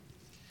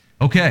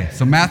Okay,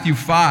 so Matthew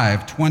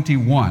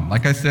 5:21.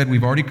 Like I said,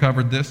 we've already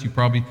covered this.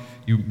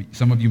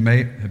 Some of you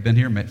may have been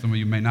here, some of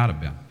you may not have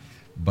been.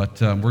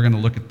 But we're going to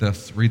look at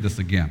this, read this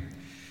again.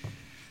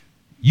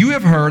 You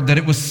have heard that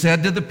it was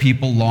said to the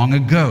people long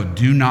ago,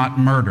 do not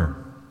murder.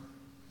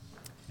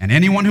 And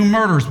anyone who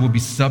murders will be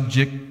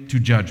subject to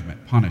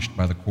judgment, punished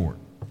by the court.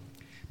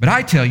 But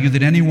I tell you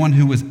that anyone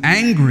who is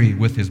angry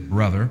with his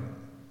brother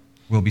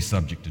will be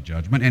subject to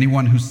judgment.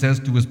 Anyone who says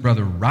to his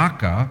brother,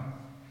 Raka,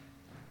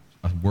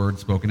 a word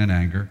spoken in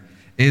anger,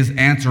 is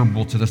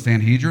answerable to the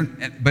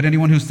Sanhedrin. But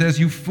anyone who says,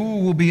 you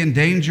fool, will be in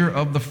danger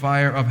of the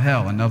fire of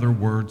hell. Another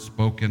word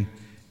spoken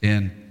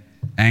in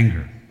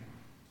anger.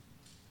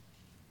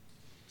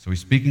 So he's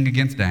speaking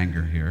against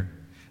anger here.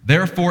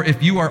 Therefore,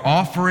 if you are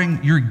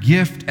offering your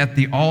gift at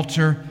the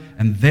altar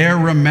and there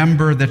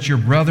remember that your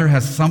brother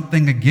has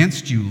something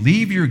against you,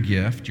 leave your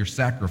gift, your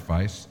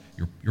sacrifice,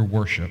 your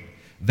worship,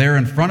 there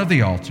in front of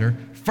the altar.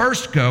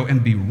 First go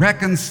and be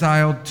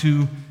reconciled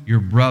to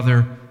your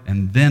brother,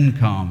 and then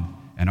come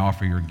and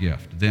offer your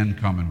gift. Then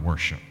come and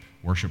worship.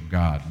 Worship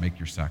God. Make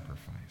your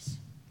sacrifice.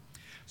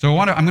 So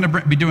I'm going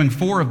to be doing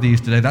 4 of these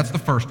today. That's the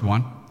first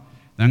one.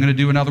 Then I'm going to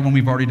do another one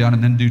we've already done,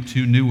 and then do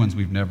 2 new ones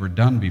we've never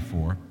done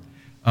before.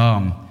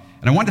 And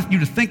I wanted you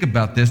to think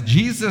about this.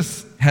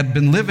 Jesus had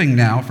been living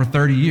now for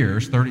 30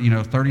 years,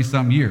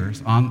 30-some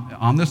years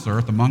on this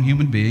earth among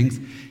human beings.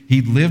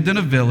 He'd lived in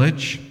a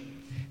village.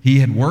 He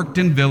had worked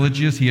in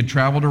villages. He had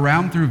traveled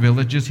around through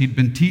villages. He'd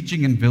been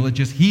teaching in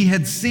villages. He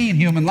had seen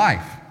human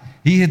life.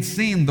 He had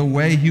seen the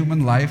way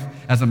human life,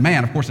 as a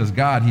man, of course, as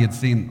God, he had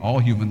seen all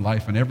human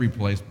life in every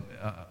place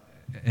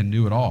and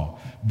knew it all.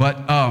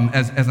 But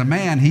as a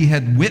man, he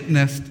had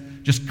witnessed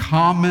just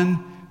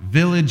common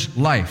village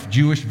life,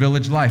 Jewish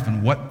village life,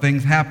 and what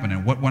things happened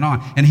and what went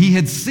on. And he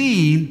had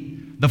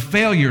seen the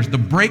failures, the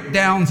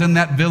breakdowns in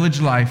that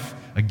village life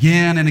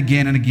again and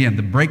again and again,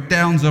 the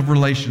breakdowns of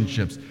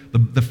relationships,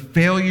 the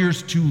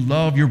failures to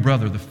love your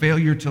brother, the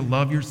failure to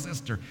love your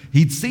sister.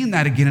 He'd seen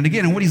that again and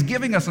again. And what he's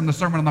giving us in the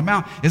Sermon on the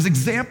Mount is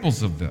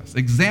examples of this,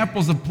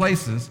 examples of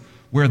places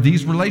where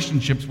these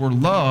relationships, where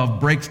love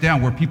breaks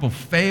down, where people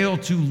fail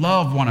to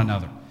love one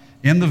another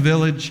in the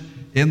village,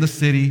 in the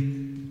city.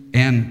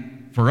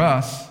 And for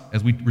us,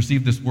 as we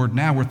receive this word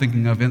now, we're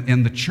thinking of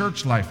in the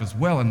church life as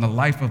well, in the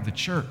life of the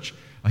church.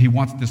 He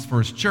wants this for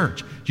his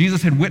church.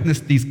 Jesus had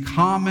witnessed these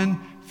common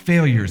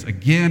failures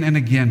again and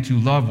again to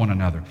love one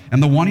another.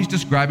 And the one he's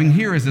describing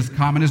here is as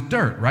common as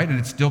dirt, right? And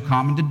it's still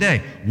common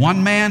today.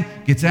 One man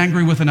gets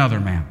angry with another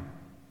man.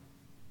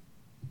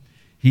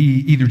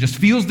 He either just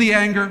feels the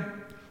anger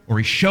or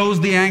he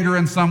shows the anger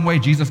in some way.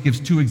 Jesus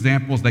gives 2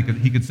 examples.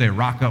 He could say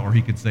raka, or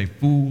he could say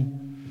fool.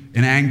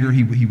 In anger,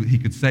 he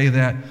could say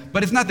that.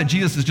 But it's not that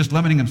Jesus is just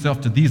limiting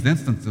himself to these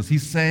instances.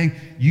 He's saying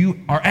you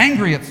are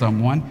angry at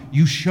someone.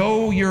 You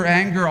show your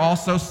anger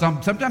also.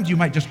 Sometimes you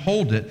might just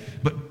hold it.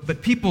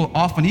 But people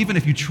often, even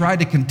if you try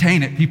to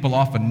contain it, people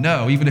often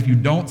know. Even if you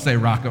don't say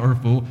raka or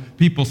fool,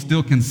 people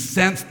still can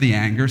sense the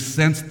anger,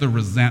 sense the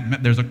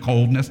resentment. There's a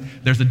coldness.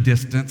 There's a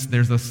distance.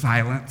 There's a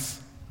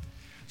silence.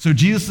 So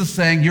Jesus is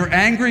saying you're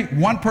angry.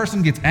 One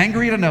person gets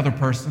angry at another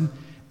person.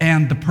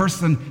 And the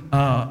person,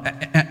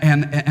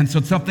 and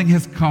so something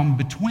has come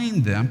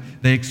between them.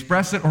 They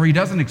express it, or he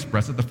doesn't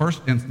express it. The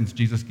first instance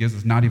Jesus gives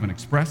is not even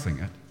expressing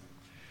it.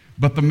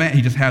 But the man,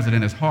 he just has it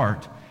in his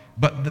heart.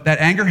 But that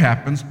anger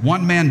happens.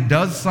 One man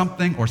does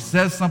something or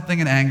says something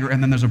in anger,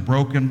 and then there's a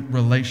broken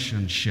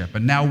relationship.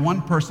 And now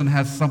one person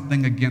has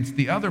something against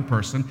the other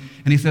person.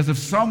 And he says, if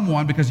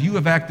someone, because you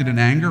have acted in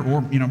anger,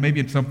 or maybe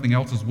it's something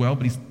else as well,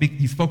 but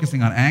he's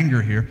focusing on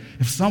anger here.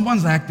 If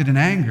someone's acted in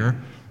anger,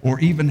 or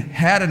even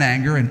had an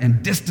anger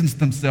and distanced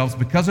themselves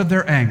because of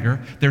their anger,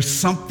 there's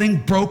something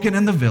broken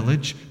in the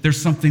village. There's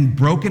something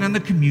broken in the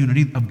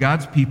community of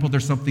God's people.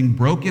 There's something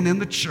broken in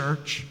the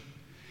church,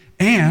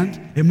 and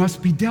it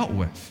must be dealt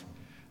with.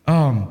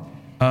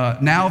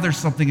 Now there's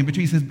something in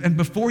between. He says, and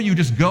before you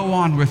just go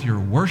on with your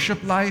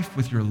worship life,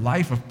 with your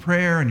life of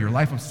prayer and your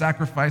life of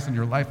sacrifice and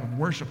your life of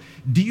worship,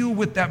 deal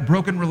with that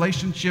broken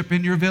relationship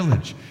in your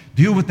village.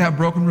 Deal with that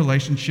broken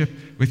relationship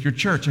with your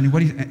church and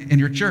in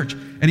your church.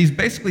 And he's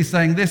basically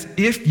saying this: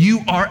 if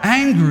you are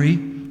angry,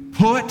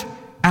 put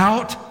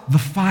out the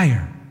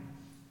fire.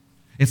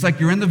 It's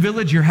like you're in the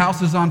village, your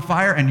house is on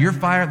fire, and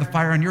the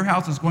fire in your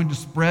house is going to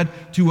spread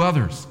to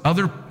others.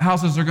 Other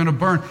houses are going to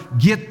burn.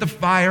 Get the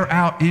fire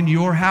out in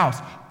your house.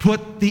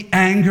 Put the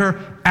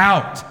anger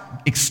out.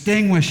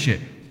 Extinguish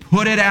it.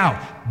 Put it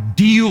out.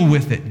 Deal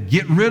with it.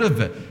 Get rid of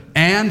it.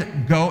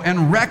 And go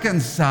and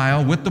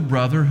reconcile with the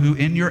brother who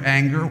in your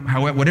anger,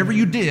 whatever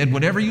you did,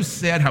 whatever you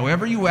said,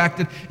 however you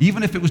acted,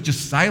 even if it was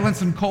just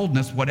silence and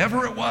coldness,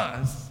 whatever it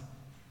was,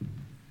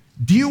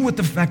 deal with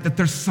the fact that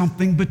there's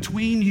something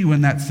between you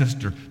and that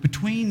sister,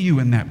 between you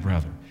and that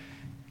brother.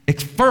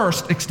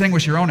 First,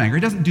 extinguish your own anger.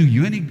 It doesn't do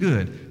you any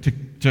good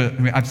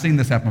I've seen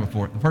this happen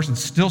before. The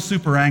person's still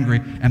super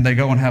angry, and they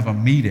go and have a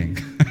meeting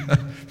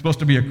supposed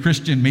to be a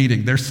Christian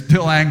meeting. They're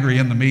still angry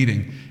in the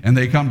meeting, and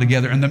they come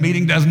together, and the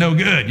meeting does no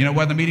good. You know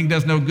why the meeting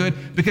does no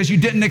good? Because you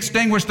didn't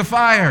extinguish the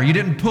fire. You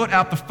didn't put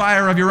out the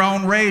fire of your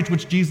own rage,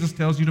 which Jesus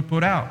tells you to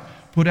put out.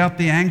 Put out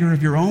the anger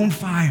of your own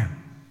fire.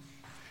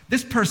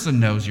 This person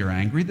knows you're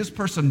angry. This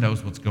person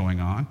knows what's going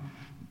on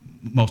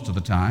most of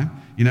the time,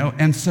 you know,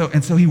 and so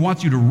he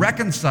wants you to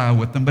reconcile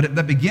with them, but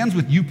that begins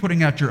with you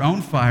putting out your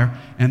own fire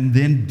and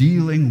then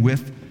dealing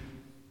with,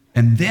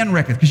 and then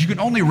reconcile, because you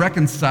can only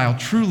reconcile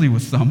truly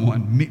with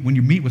someone when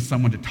you meet with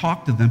someone to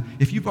talk to them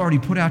if you've already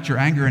put out your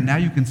anger and now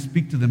you can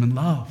speak to them in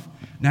love.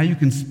 Now you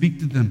can speak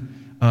to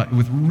them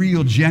with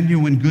real,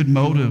 genuine, good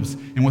motives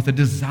and with a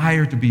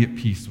desire to be at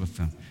peace with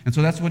them. And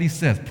so that's what he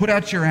says. Put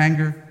out your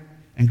anger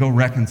and go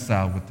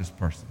reconcile with this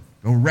person.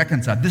 Go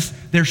reconcile.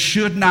 There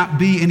should not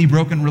be any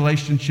broken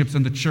relationships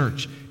in the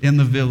church, in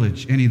the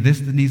village, any of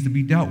this that needs to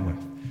be dealt with.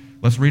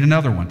 Let's read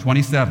another one,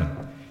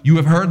 27. You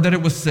have heard that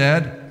it was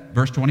said,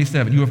 verse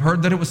 27, you have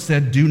heard that it was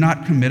said, do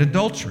not commit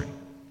adultery.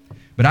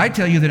 But I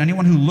tell you that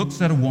anyone who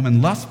looks at a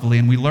woman lustfully,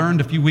 and we learned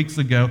a few weeks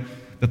ago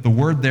that the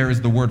word there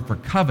is the word for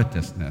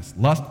covetousness.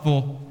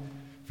 Lustful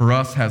for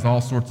us has all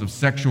sorts of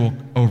sexual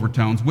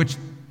overtones, which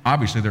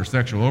obviously there are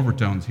sexual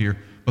overtones here,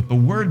 but the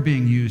word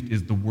being used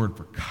is the word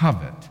for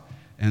covet.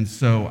 And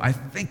so I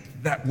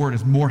think that word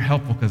is more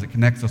helpful because it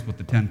connects us with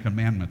the Ten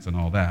Commandments and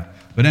all that.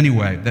 But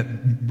anyway,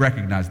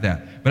 recognize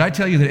that. But I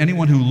tell you that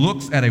anyone who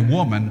looks at a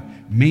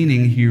woman,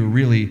 meaning here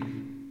really,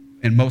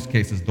 in most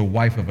cases, the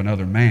wife of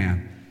another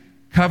man,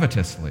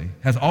 covetously,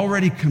 has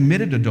already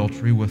committed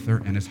adultery with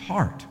her in his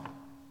heart.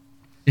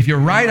 If your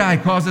right eye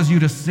causes you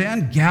to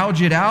sin,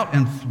 gouge it out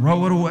and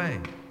throw it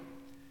away.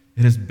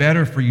 It is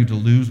better for you to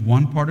lose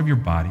one part of your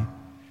body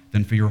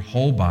than for your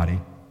whole body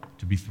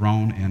to be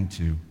thrown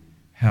into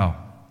hell.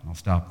 I'll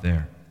stop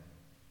there.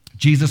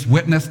 Jesus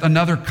witnessed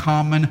another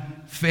common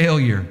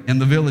failure in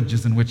the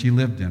villages in which he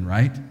lived in,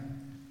 right?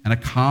 And a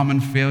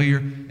common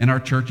failure in our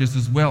churches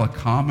as well, a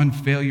common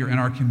failure in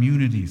our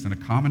communities, and a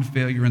common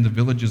failure in the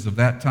villages of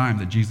that time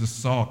that Jesus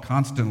saw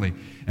constantly.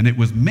 And it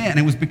was men,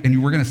 and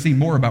we're going to see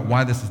more about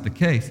why this is the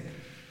case.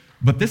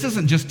 But this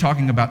isn't just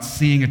talking about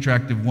seeing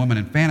attractive women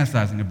and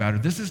fantasizing about her.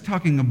 This is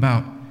talking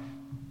about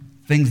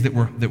things that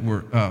were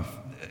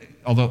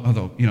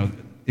although you know,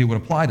 it would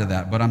apply to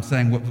that, but I'm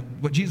saying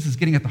what Jesus is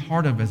getting at the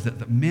heart of is that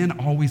the men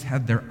always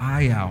had their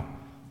eye out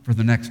for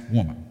the next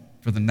woman,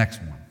 for the next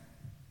one.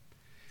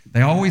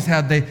 They always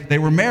had, they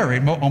were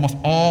married, almost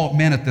all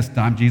men at this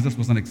time, Jesus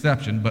was an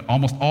exception, but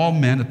almost all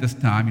men at this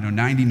time, you know,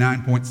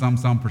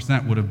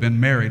 99% would have been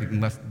married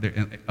unless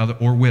they're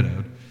or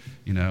widowed,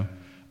 you know.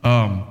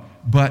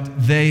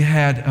 But they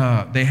had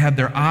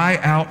their eye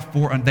out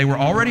for, they were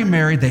already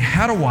married, they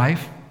had a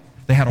wife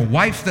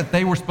that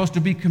they were supposed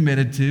to be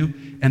committed to,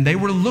 and they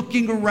were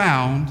looking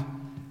around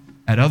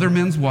at other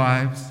men's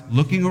wives,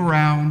 looking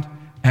around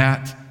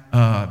at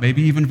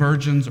maybe even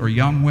virgins or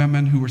young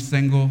women who were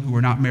single, who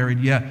were not married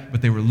yet,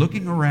 but they were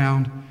looking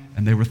around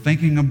and they were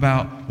thinking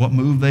about what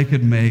move they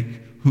could make,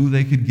 who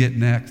they could get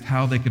next,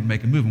 how they could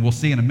make a move. And we'll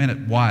see in a minute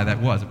why that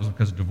was. It was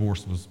because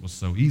divorce was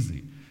so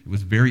easy. It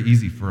was very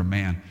easy for a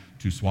man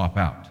to swap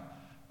out.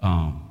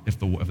 If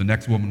the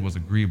next woman was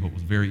agreeable, it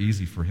was very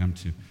easy for him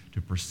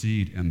to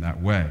proceed in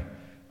that way.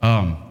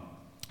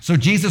 So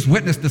Jesus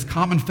witnessed this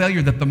common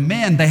failure that the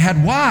men, they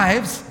had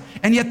wives,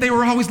 and yet they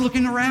were always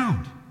looking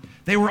around.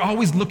 They were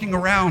always looking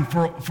around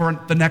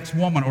for the next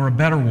woman or a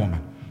better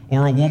woman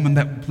or a woman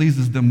that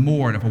pleases them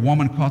more. And if a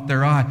woman caught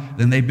their eye,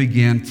 then they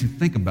began to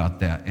think about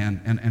that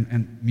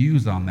and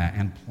muse on that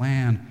and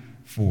plan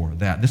for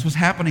that. This was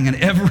happening in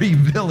every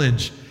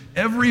village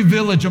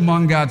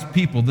among God's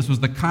people. This was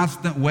the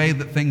constant way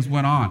that things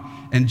went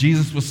on. And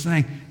Jesus was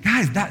saying,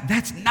 guys,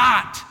 that's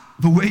not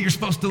the way you're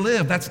supposed to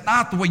live. That's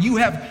not the way you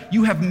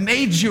have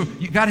made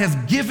God has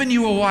given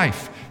you a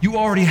wife. You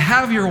already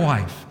have your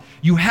wife.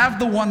 You have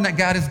the one that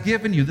God has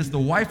given you. This is the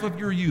wife of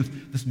your youth,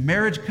 this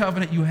marriage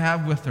covenant you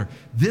have with her.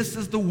 This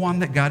is the one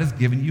that God has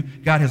given you.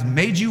 God has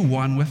made you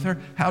one with her.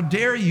 How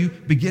dare you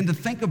begin to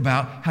think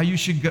about how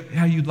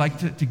you'd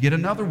like to get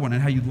another one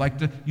and how you'd like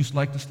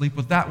to sleep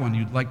with that one.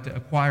 You'd like to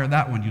acquire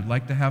that one. You'd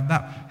like to have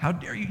that. How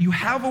dare you? You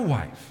have a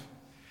wife.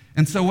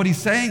 And so what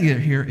he's saying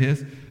here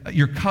is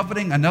you're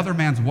coveting another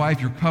man's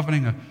wife. You're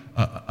coveting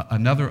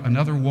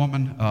another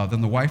woman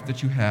than the wife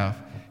that you have.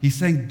 He's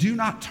saying, do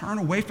not turn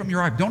away from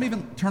your wife. Don't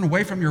even turn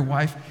away from your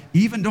wife.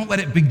 Even don't let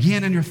it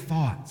begin in your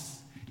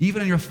thoughts,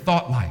 even in your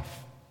thought life.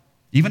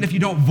 Even if you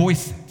don't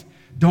voice it,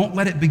 don't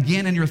let it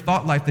begin in your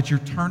thought life that you're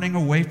turning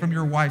away from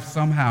your wife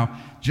somehow,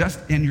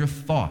 just in your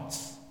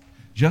thoughts,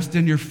 just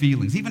in your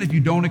feelings. Even if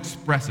you don't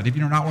express it, if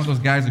you're not one of those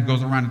guys that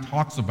goes around and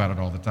talks about it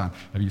all the time.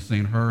 Have you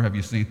seen her? Have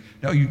you seen?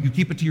 No, you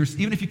keep it to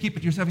yourself. Even if you keep it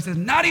to yourself, he says,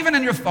 not even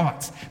in your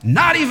thoughts,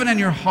 not even in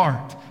your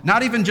heart,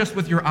 not even just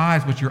with your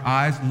eyes, what your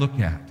eyes look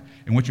at.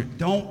 And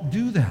don't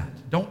do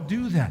that. Don't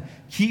do that.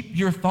 Keep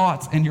your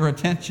thoughts and your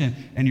attention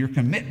and your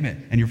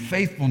commitment and your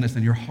faithfulness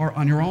and your heart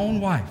on your own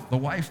wife, the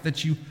wife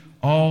that you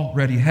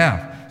already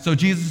have. So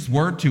Jesus'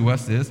 word to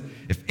us is,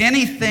 if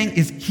anything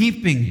is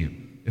keeping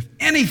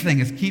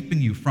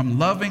you from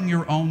loving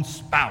your own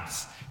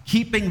spouse,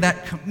 keeping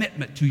that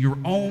commitment to your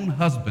own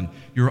husband,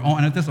 your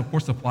own, and this of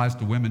course applies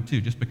to women too,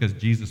 just because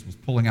Jesus was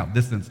pulling out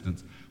this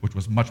instance, which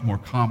was much more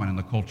common in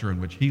the culture in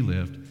which he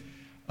lived.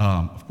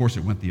 Of course,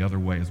 it went the other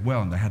way as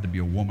well, and there had to be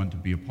a woman to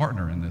be a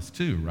partner in this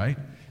too, right?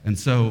 And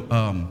so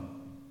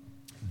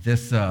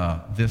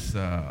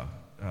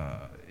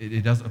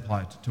it does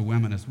apply to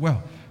women as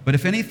well. But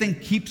if anything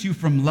keeps you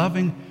from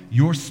loving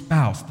your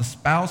spouse, the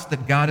spouse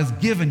that God has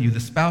given you, the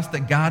spouse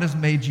that God has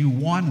made you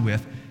one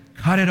with,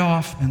 cut it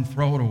off and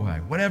throw it away,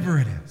 whatever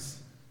it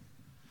is.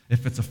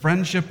 If it's a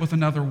friendship with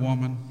another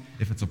woman,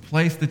 if it's a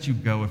place that you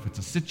go, if it's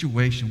a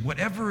situation,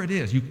 whatever it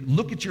is, you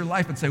look at your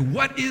life and say,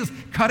 what is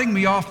cutting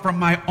me off from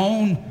my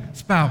own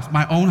spouse,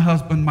 my own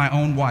husband, my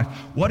own wife?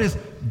 What is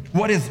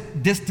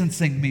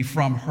distancing me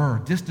from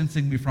her,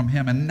 distancing me from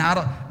him, and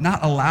not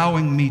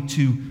allowing me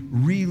to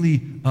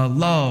really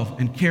love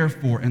and care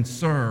for and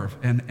serve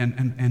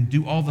and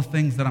do all the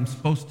things that I'm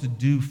supposed to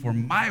do for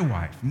my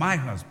wife, my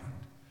husband?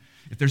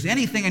 If there's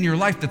anything in your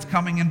life that's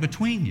coming in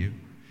between you,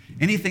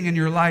 anything in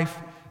your life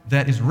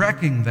that is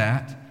wrecking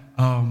that,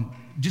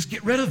 just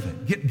get rid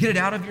of it. Get it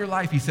out of your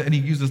life. He said, and he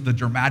uses the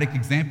dramatic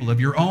example of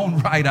your own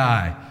right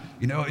eye.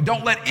 You know,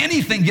 don't let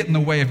anything get in the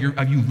way of you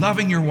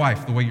loving your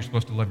wife the way you're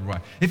supposed to love your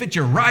wife. If it's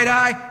your right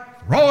eye,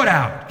 throw it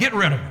out. Get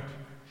rid of it.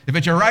 If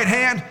it's your right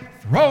hand,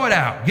 throw it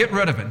out. Get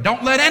rid of it.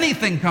 Don't let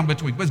anything come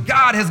between. Because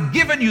God has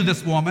given you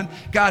this woman.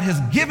 God has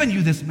given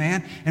you this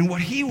man. And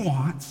what he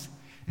wants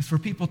is for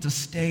people to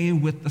stay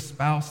with the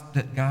spouse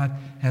that God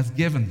has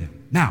given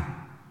them. Now,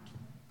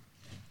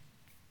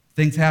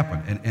 things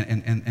happen,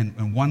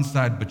 and one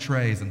side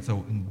betrays, and so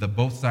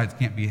both sides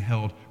can't be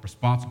held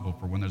responsible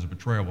for when there's a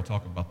betrayal. We'll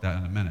talk about that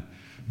in a minute.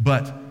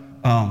 But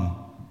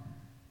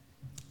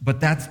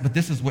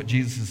this is what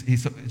Jesus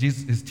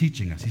is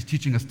teaching us. He's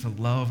teaching us to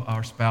love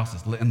our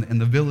spouses. In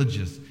the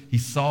villages, he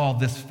saw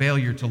this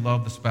failure to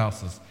love the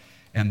spouses,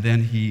 and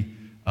then he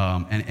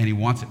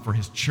wants it for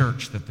his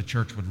church, that the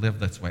church would live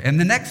this way. And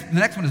the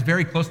next one is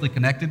very closely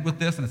connected with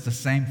this, and it's the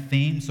same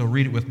theme. So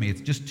read it with me.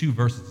 It's just 2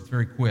 verses. It's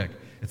very quick.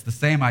 It's the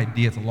same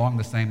idea. It's along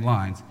the same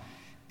lines.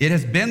 It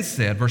has been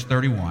said, verse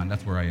 31,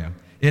 that's where I am.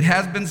 It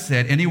has been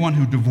said, anyone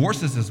who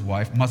divorces his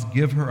wife must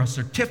give her a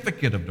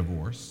certificate of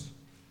divorce.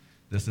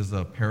 This is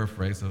a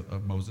paraphrase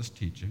of Moses'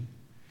 teaching.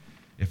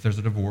 If there's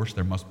a divorce,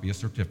 there must be a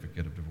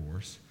certificate of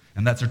divorce.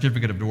 And that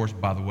certificate of divorce,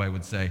 by the way,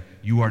 would say,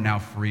 you are now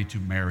free to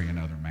marry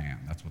another man.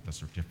 That's what the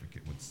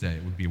certificate would say.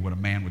 It would be what a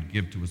man would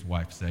give to his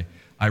wife, say,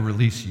 I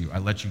release you, I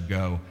let you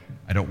go,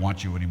 I don't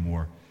want you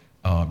anymore,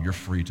 you're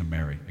free to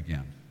marry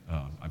again.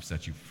 I've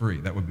set you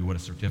free. That would be what a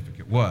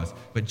certificate was.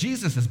 But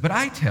Jesus says, but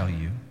I tell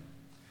you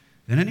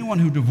that anyone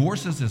who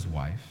divorces his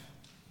wife,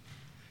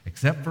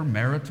 except for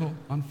marital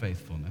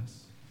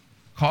unfaithfulness,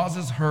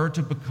 causes her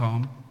to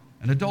become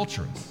an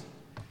adulteress.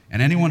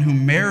 And anyone who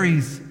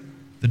marries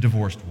the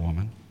divorced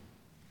woman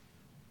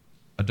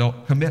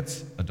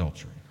commits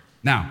adultery.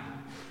 Now,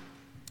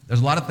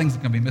 there's a lot of things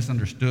that can be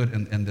misunderstood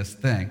in this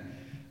thing,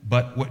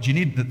 but what you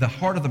need, the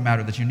heart of the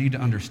matter that you need to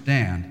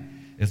understand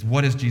is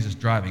what is Jesus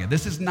driving at.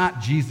 This is not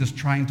Jesus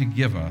trying to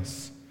give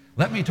us,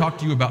 let me talk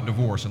to you about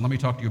divorce, and let me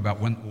talk to you about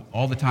when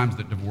all the times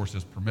that divorce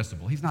is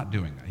permissible. He's not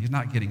doing that. He's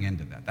not getting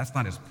into that. That's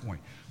not his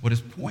point. What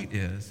his point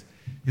is,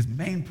 his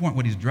main point,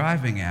 what he's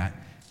driving at,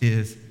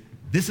 is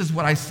this is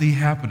what I see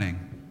happening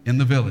in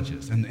the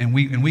villages. And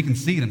we can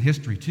see it in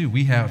history too.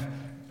 We have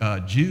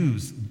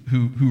Jews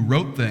who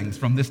wrote things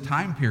from this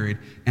time period,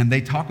 and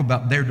they talk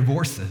about their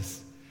divorces.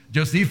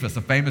 Josephus,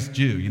 a famous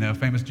Jew,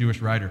 famous Jewish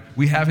writer.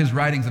 We have his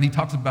writings, and he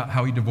talks about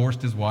how he divorced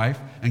his wife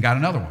and got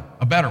another one,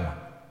 a better one.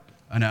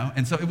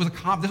 And so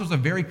this was a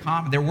very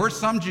common. There were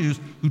some Jews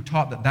who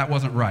taught that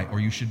wasn't right, or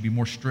you should be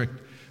more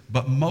strict.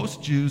 But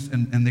most Jews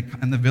in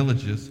the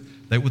villages,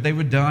 what they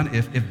would have done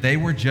if they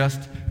were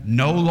just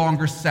no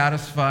longer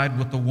satisfied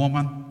with the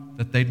woman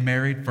that they'd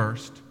married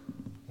first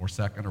or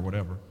second or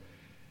whatever,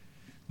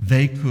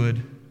 they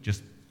could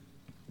just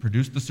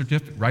produce the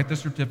certificate, write the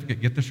certificate,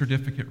 get the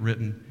certificate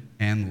written,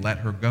 and let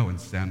her go and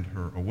send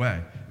her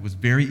away. It was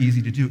very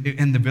easy to do.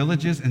 In the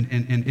villages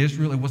in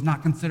Israel, it was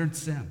not considered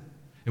sin.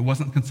 It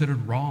wasn't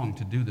considered wrong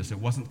to do this. It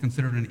wasn't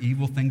considered an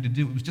evil thing to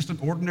do. It was just an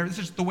ordinary, this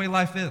is just the way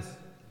life is.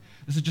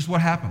 This is just what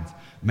happens.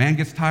 Man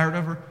gets tired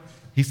of her,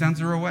 he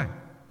sends her away.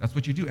 That's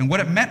what you do. And what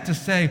it meant to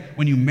say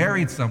when you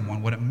married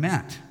someone, what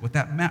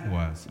that meant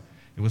was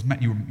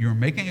you were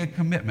making a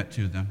commitment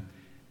to them,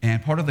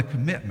 and part of the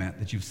commitment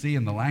that you see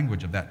in the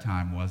language of that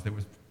time was there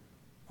was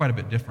quite a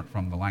bit different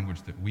from the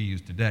language that we use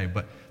today,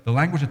 but the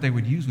language that they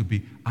would use would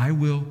be, I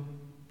will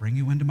bring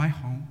you into my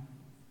home,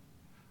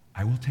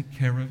 I will take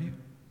care of you,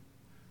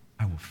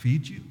 I will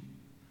feed you,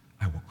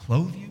 I will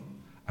clothe you,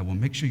 I will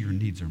make sure your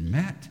needs are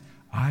met,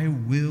 I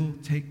will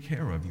take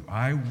care of you,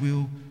 I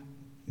will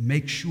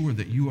make sure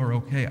that you are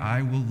okay,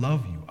 I will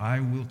love you, I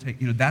will take,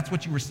 that's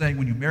what you were saying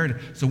when you married her.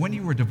 So when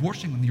you were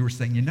divorcing them, you were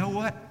saying, you know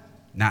what?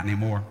 Not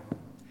anymore.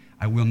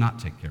 I will not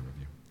take care of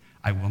you.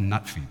 I will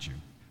not feed you.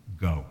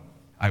 Go.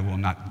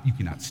 You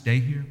cannot stay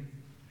here.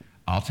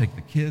 I'll take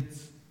the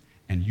kids,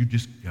 and you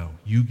just go.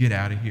 You get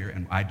out of here,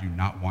 and I do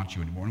not want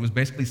you anymore. And it was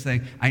basically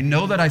saying, I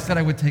know that I said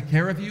I would take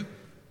care of you,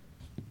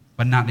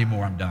 but not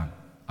anymore. I'm done.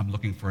 I'm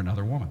looking for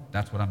another woman.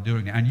 That's what I'm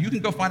doing now. And you can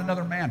go find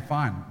another man,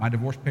 fine. My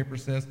divorce paper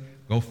says,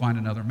 go find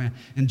another man.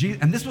 And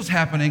this was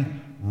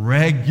happening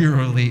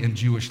regularly in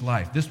Jewish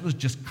life. This was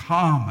just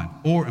common,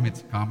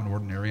 it's common,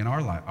 ordinary in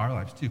our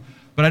lives too.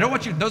 But I don't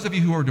want you, those of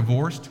you who are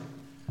divorced,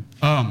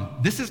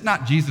 this is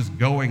not Jesus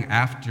going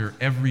after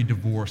every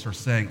divorce or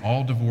saying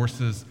all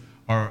divorces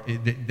are,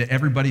 that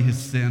everybody has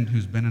sinned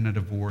who's been in a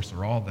divorce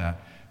or all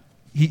that.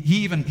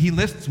 He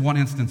lists one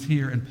instance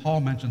here, and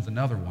Paul mentions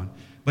another one.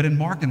 But in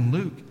Mark and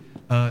Luke,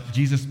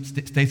 Jesus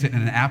states it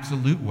in an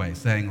absolute way,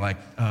 saying like,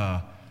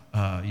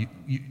 you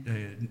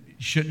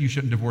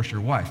shouldn't divorce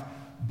your wife.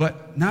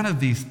 But none of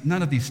these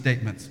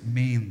statements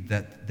mean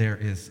that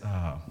there's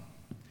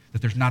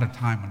not a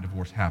time when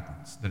divorce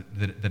happens,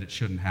 that it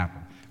shouldn't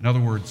happen. In other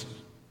words,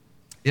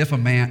 if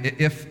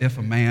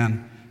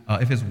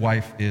his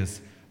wife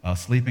is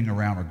sleeping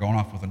around or going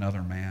off with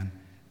another man,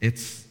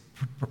 it's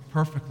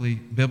perfectly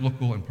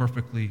biblical and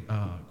perfectly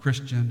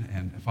Christian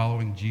and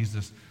following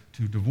Jesus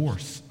to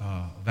divorce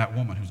that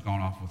woman who's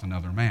gone off with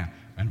another man,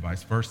 and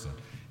vice versa.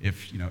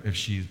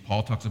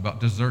 Paul talks about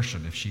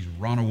desertion. If she's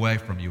run away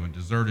from you and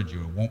deserted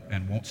you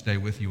and won't stay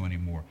with you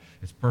anymore,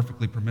 it's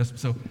perfectly permissible.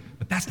 So,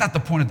 but that's not the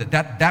point of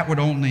that. That would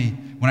only,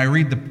 when I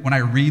read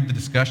the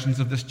discussions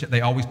of this,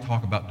 they always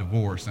talk about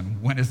divorce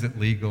and when is it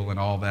legal and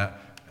all that,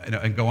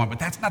 and go on. But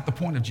that's not the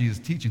point of Jesus'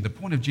 teaching. The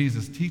point of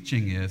Jesus'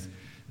 teaching is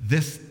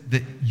this: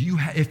 that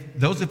if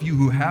those of you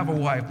who have a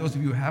wife, those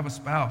of you who have a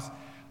spouse,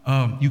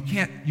 you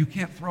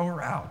can't throw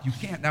her out. You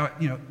can't now.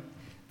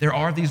 There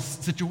are these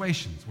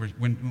situations where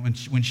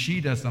when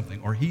she does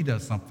something or he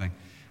does something,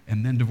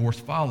 and then divorce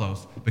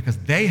follows because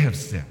they have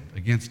sinned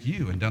against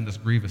you and done this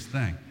grievous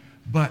thing.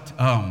 But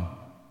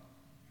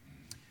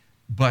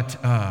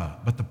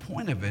the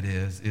point of it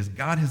is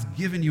God has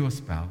given you a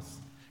spouse,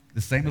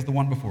 the same as the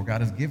one before.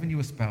 God has given you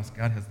a spouse.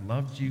 God has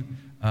loved you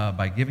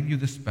by giving you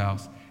this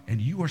spouse,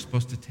 and you are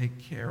supposed to take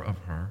care of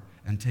her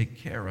and take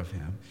care of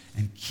him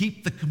and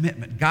keep the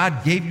commitment.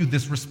 God gave you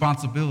this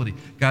responsibility.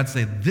 God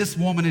said, this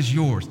woman is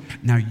yours.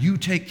 Now you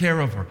take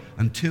care of her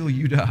until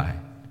you die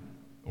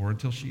or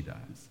until she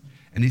dies.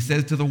 And he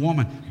says to the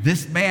woman,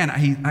 this man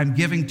I'm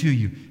giving to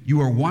you. You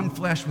are one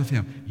flesh with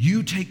him.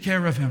 You take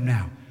care of him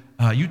now.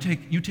 You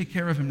take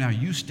care of him now.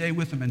 You stay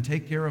with him and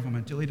take care of him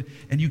until he dies.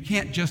 And you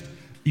can't just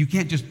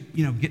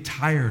get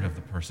tired of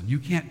the person. You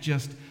can't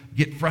just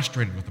get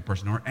frustrated with the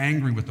person or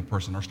angry with the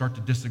person or start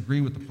to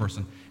disagree with the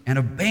person and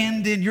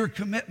abandon your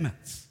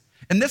commitments.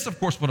 And this, of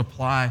course, would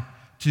apply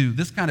to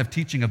this kind of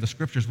teaching of the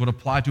scriptures would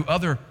apply to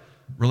other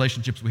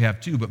relationships we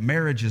have too, but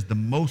marriage is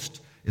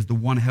the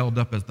one held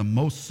up as the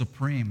most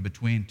supreme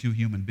between two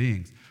human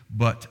beings.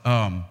 But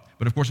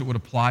of course it would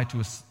apply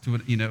to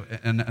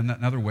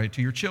another way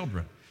to your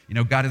children.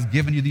 God has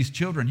given you these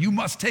children. You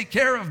must take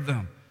care of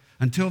them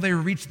until they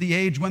reach the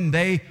age when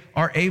they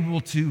are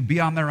able to be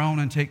on their own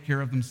and take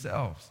care of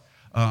themselves.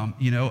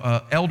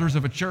 Elders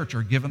of a church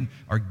are given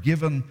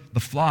the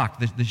flock,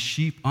 the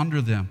sheep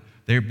under them.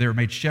 They're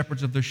made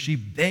shepherds of their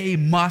sheep. They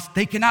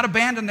cannot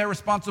abandon their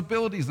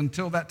responsibilities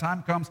until that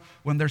time comes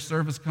when their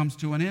service comes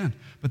to an end.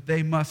 But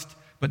in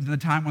the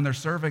time when they're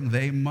serving,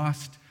 they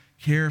must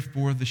care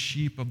for the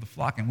sheep of the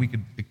flock. And we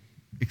could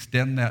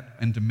extend that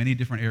into many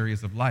different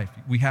areas of life.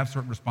 We have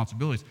certain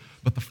responsibilities.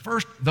 But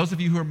those of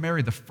you who are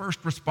married, the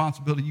first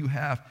responsibility you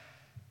have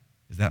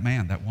is that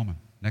man, that woman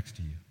next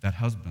to you, that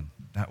husband,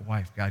 that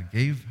wife. God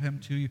gave him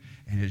to you,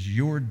 and it's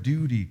your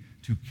duty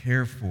to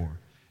care for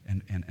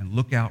and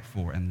look out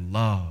for and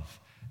love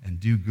and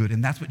do good.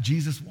 And that's what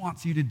Jesus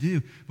wants you to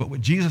do. But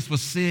what Jesus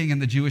was seeing in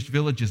the Jewish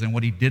villages and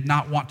what he did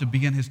not want to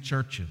be in his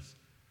churches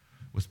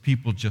was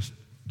people just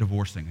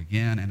divorcing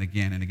again and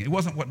again and again. It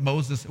wasn't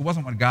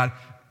what God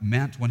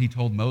meant when he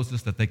told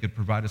Moses that they could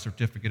provide a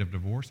certificate of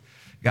divorce.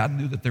 God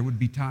knew that there would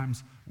be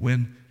times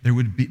when there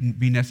would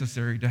be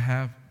necessary to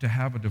have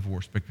a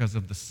divorce because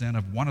of the sin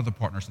of one of the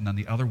partners, and then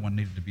the other one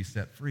needed to be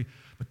set free.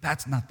 But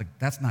that's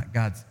not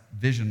God's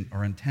vision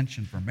or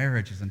intention for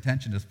marriage. His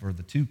intention is for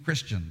the two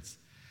Christians,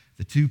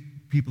 the two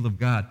people of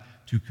God,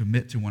 to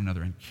commit to one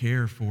another and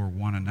care for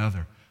one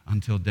another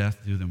until death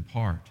do them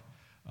part.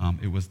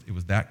 It was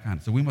that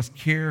kind. So we must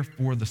care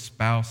for the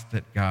spouse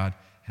that God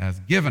has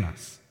given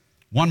us.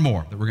 One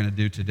more that we're going to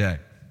do today.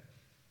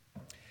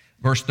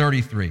 Verse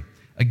 33.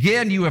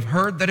 Again, you have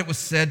heard that it was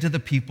said to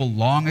the people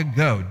long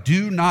ago,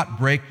 do not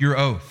break your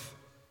oath.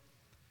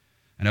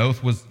 An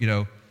oath was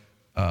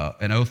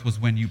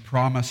when you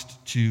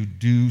promised to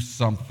do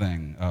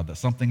something,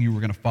 something you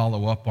were going to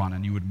follow up on,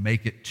 and you would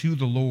make it to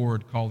the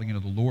Lord, calling the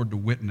Lord to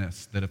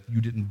witness that if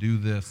you didn't do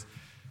this,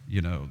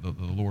 the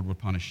Lord would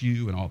punish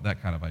you and all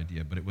that kind of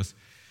idea. But it was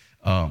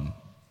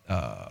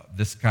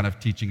this kind of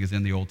teaching is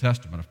in the Old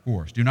Testament, of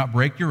course. Do not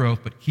break your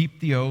oath, but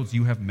keep the oaths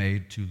you have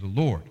made to the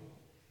Lord.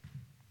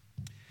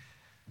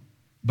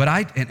 But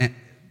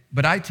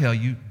I tell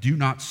you, do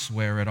not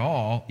swear at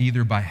all,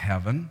 either by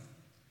heaven,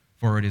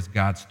 for it is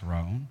God's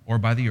throne, or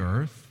by the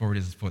earth, for it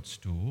is his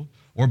footstool,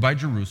 or by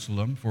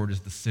Jerusalem, for it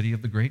is the city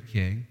of the great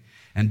king.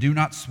 And do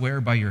not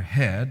swear by your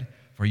head,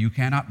 for you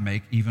cannot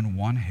make even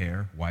one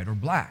hair white or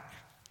black.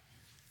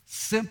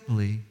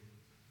 Simply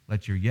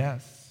let your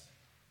yes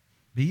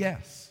be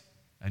yes,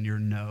 and your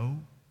no,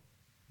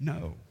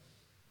 no.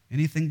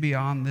 Anything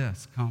beyond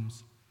this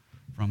comes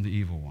from the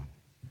evil one.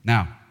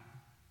 Now,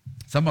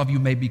 some of you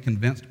may be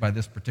convinced by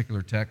this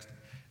particular text,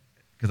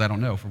 because I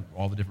don't know, from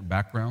all the different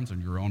backgrounds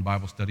and your own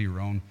Bible study, your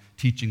own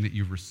teaching that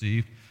you've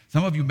received.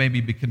 Some of you may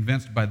be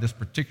convinced by this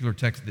particular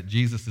text that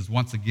Jesus is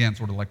once again,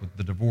 sort of like with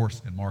the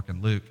divorce in Mark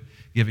and Luke,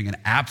 giving an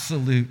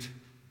absolute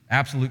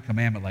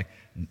commandment. Like,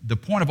 the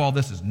point of all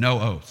this is no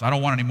oaths. I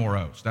don't want any more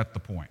oaths. That's the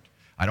point.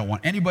 I don't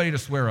want anybody to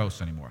swear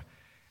oaths anymore.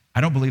 I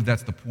don't believe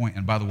that's the point.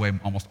 And by the way,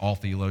 almost all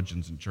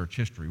theologians in church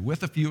history,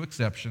 with a few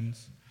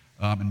exceptions,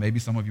 and maybe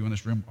some of you in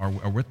this room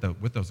are with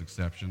those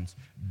exceptions,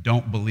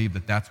 don't believe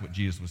that that's what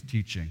Jesus was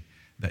teaching,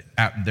 that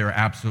there are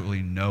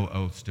absolutely no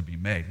oaths to be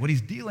made. What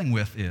he's dealing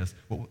with is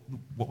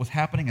what was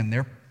happening in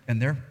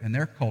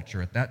their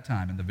culture at that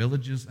time, in the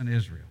villages in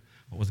Israel.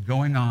 What was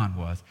going on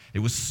was it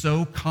was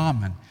so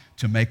common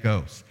to make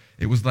oaths.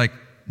 It was like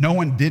no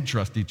one did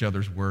trust each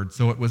other's word,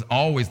 so it was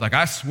always like,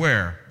 I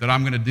swear that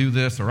I'm going to do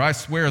this, or I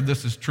swear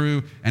this is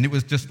true. And it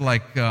was just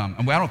like,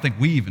 and I don't think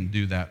we even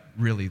do that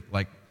really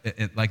like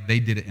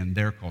they did it in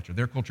their culture.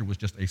 Their culture was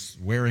just a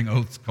swearing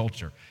oaths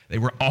culture. They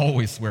were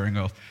always swearing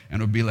oaths.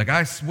 And it would be like,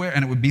 I swear,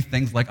 and it would be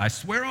things like, I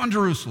swear on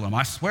Jerusalem,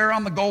 I swear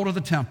on the gold of the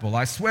temple,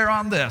 I swear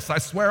on this, I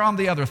swear on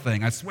the other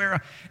thing, I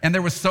swear. And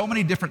there was so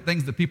many different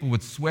things that people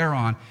would swear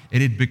on,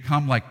 it had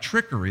become like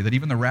trickery, that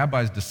even the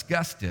rabbis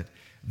discussed it,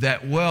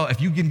 that, well, if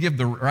you can give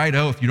the right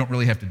oath, you don't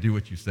really have to do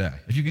what you say.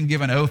 If you can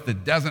give an oath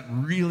that isn't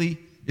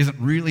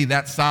really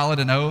that solid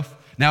an oath.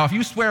 Now, if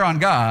you swear on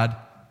God,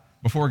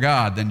 before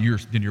God, then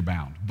you're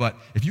bound. But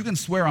if you can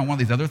swear on one of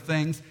these other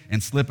things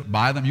and slip it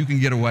by them, you can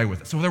get away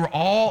with it. So it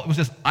was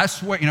just, I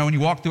swear, when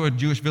you walk through a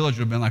Jewish village, it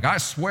would have been like, I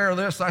swear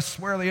this, I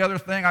swear the other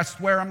thing, I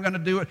swear I'm going to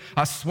do it,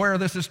 I swear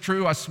this is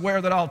true, I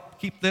swear that I'll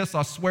keep this,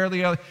 I swear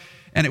the other.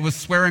 And it was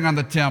swearing on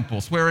the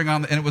temple,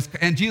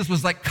 and Jesus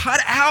was like,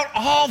 cut out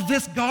all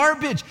this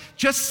garbage.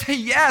 Just say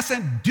yes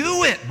and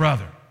do it,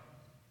 brother.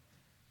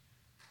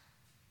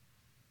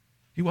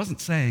 He wasn't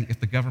saying if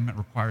the government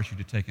requires you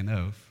to take an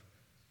oath,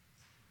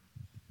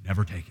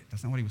 never take it.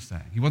 That's not what he was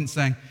saying. He wasn't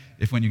saying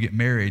if when you get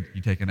married,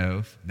 you take an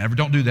oath.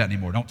 Don't do that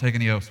anymore. Don't take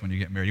any oaths when you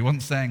get married. He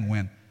wasn't saying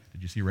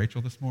did you see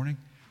Rachel this morning?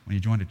 When you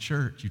joined a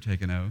church, you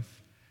take an oath.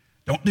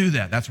 Don't do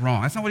that. That's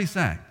wrong. That's not what he's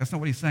saying. That's not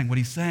what he's saying. What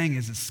he's saying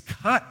is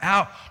cut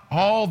out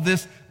all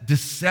this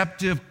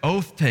deceptive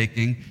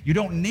oath-taking. You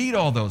don't need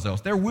all those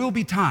oaths. There will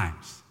be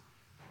times,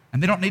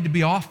 and they don't need to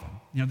be often.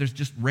 There's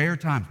just rare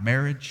times.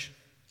 Marriage,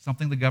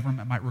 something the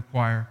government might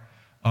require.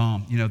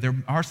 There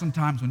are some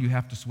times when you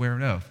have to swear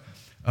an oath.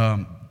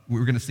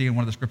 We're going to see in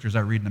one of the scriptures I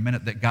read in a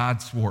minute that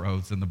God swore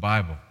oaths in the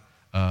Bible.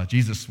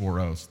 Jesus swore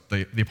oaths.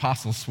 The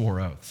apostles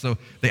swore oaths. So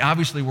they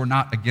obviously were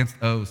not against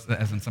oaths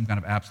as in some kind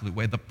of absolute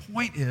way. The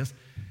point is,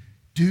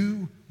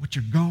 do what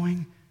you're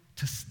going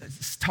to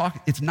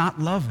talk. It's not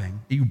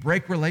loving. You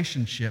break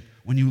relationship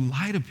when you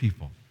lie to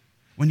people,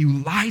 when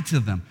you lie to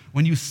them,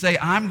 when you say,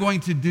 I'm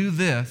going to do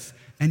this,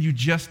 and you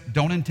just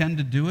don't intend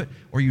to do it,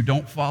 or you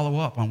don't follow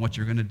up on what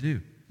you're going to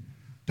do.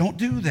 Don't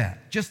do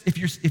that. Just if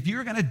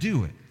you're going to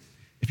do it,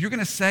 if you're going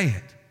to say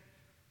it,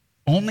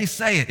 only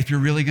say it if you're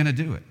really going to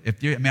do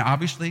it.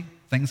 Obviously,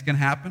 things can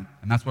happen,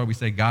 and that's why we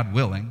say God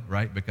willing,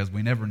 right? Because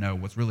we never know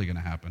what's really going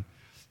to happen.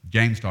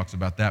 James talks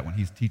about that when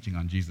he's teaching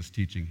on Jesus'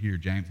 teaching here.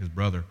 James, his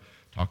brother,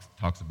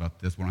 talks about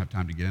this. We don't have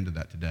time to get into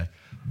that today.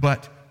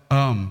 But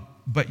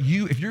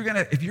if you're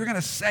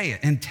gonna say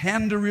it,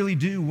 intend to really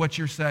do what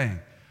you're saying.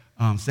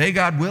 Say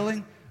God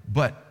willing,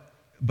 but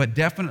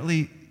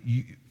definitely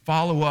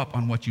follow up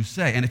on what you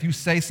say. And if you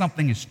say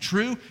something is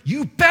true,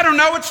 you better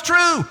know it's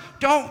true.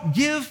 Don't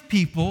give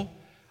people,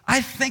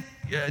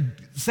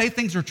 say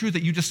things are true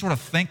that you just sort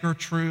of think are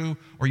true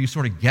or you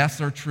sort of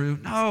guess are true.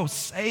 No,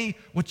 say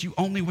what you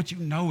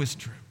know is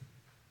true.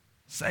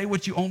 Say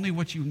what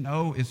you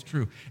know is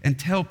true. And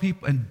tell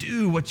people and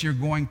do what you're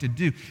going to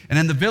do. And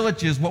in the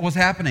villages, what was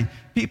happening?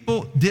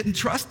 People didn't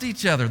trust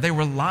each other. They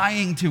were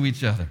lying to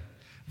each other.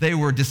 They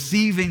were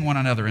deceiving one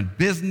another in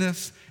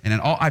business and in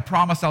all. I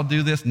promise I'll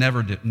do this.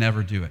 Never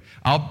do it.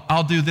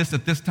 I'll do this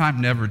at this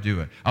time. Never do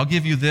it. I'll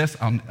give you this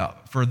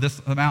for this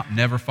amount.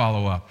 Never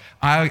follow up.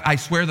 I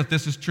swear that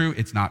this is true.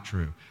 It's not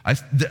true.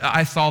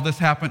 I saw this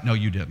happen. No,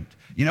 you didn't.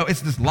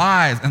 It's just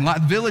lies and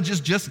villages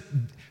just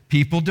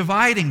people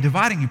dividing.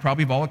 You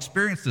probably have all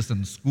experienced this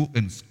in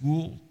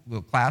school,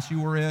 the class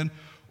you were in,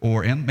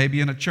 or maybe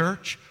in a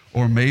church,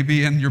 or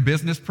maybe in your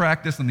business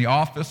practice in the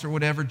office or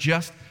whatever.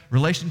 Just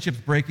relationships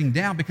breaking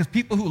down because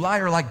people who lie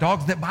are like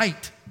dogs that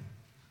bite.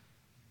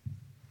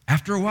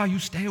 After a while, you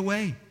stay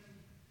away.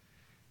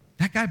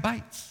 That guy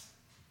bites.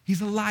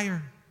 He's a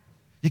liar.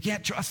 You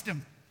can't trust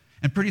him.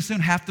 And pretty soon,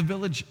 half the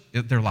village,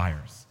 they're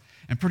liars.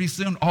 And pretty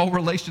soon, all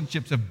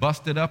relationships have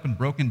busted up and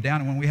broken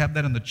down. And when we have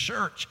that in the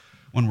church,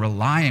 when we're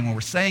lying, when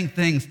we're saying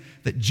things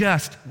that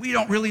just, we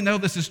don't really know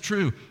this is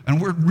true,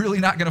 and we're really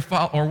not going to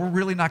follow, or we're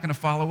really not going to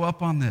follow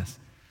up on this.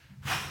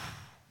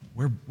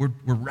 We're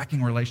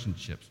wrecking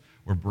relationships.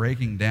 We're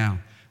breaking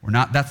down.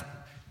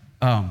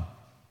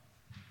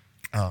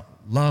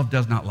 Love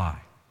does not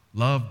lie.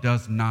 Love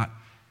does not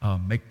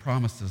make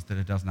promises that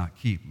it does not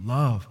keep.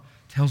 Love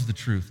tells the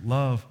truth.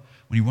 Love,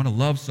 when you want to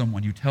love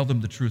someone, you tell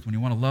them the truth. When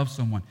you want to love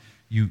someone,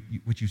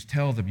 what you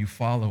tell them, you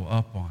follow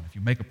up on. If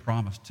you make a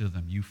promise to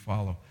them, you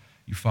follow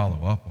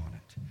up on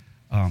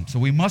it. So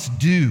we must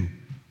do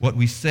what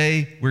we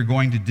say we're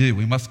going to do.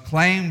 We must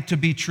claim to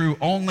be true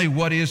only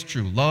what is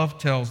true. Love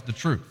tells the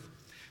truth.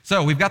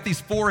 So we've got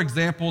these 4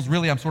 examples.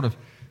 Really, I'm sort of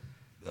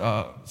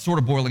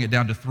boiling it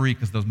down to 3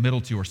 because those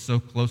middle 2 are so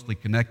closely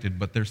connected,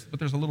 but there's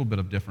a little bit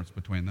of difference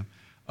between them.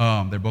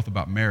 They're both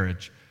about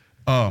marriage.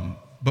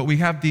 But we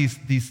have these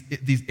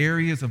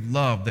areas of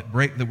love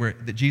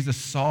that Jesus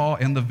saw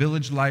in the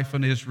village life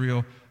in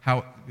Israel,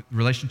 how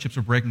relationships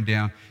were breaking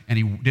down, and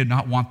he did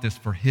not want this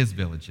for his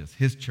villages,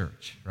 his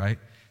church, right?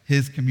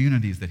 His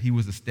communities that he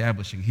was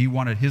establishing. He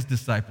wanted his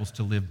disciples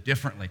to live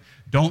differently.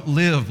 Don't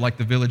live like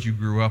the village you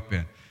grew up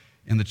in.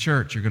 In the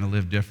church, you're going to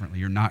live differently.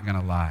 You're not going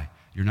to lie.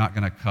 You're not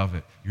going to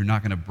covet. You're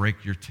not going to break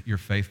your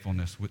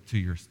faithfulness to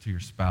your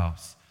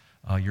spouse.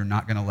 You're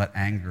not going to let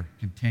anger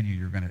continue.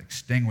 You're going to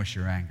extinguish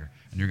your anger,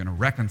 and you're going to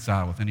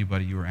reconcile with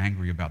anybody you are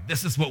angry about.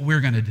 This is what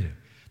we're going to do.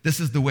 This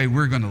is the way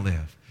we're going to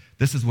live.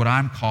 This is what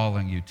I'm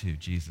calling you to,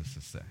 Jesus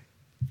is saying.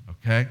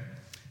 Okay?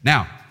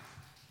 Now,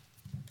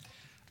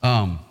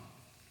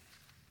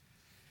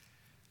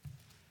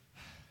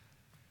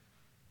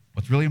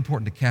 what's really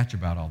important to catch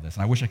about all this,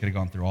 and I wish I could have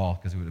gone through all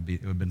because it would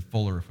have been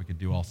fuller if we could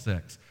do all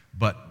 6,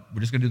 but we're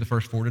just going to do the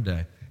first 4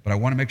 today. But I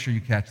want to make sure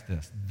you catch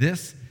this.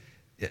 This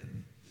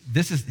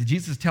is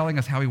Jesus is telling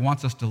us how he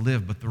wants us to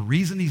live, but the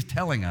reason he's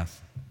telling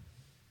us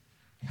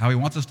how he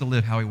wants us to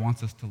live, how he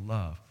wants us to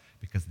love,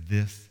 because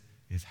this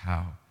is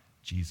how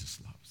Jesus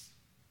loves.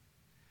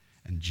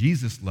 And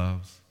Jesus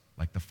loves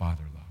like the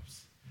Father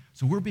loves.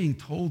 So we're being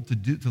told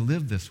to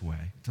live this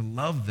way, to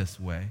love this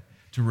way,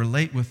 to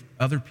relate with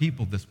other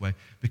people this way,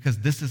 because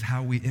this is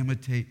how we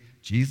imitate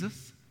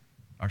Jesus,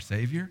 our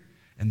Savior,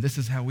 and this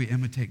is how we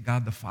imitate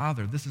God the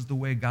Father. This is the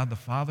way God the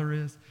Father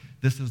is.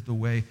 This is the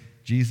way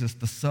Jesus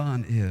the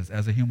Son is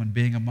as a human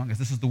being among us.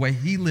 This is the way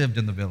he lived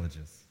in the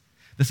villages.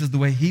 This is the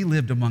way he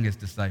lived among his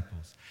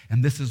disciples.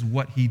 And this is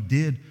what he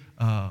did.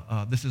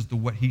 This is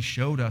what he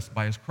showed us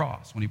by his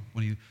cross when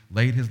he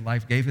laid his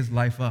life, gave his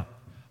life up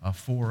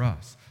for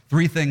us.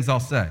 3 things I'll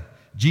say.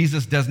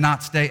 Jesus does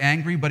not stay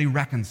angry, but he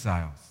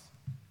reconciles.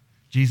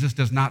 Jesus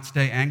does not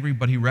stay angry,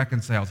 but he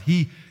reconciles.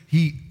 He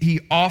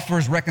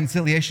offers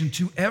reconciliation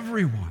to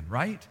everyone,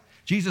 right?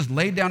 Jesus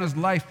laid down his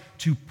life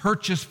to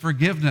purchase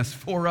forgiveness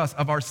for us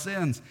of our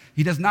sins.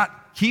 He does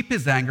not keep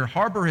his anger,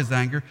 harbor his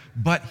anger,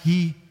 but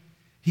he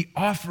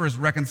offers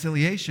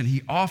reconciliation.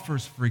 He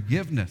offers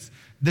forgiveness.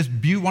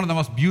 One of the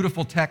most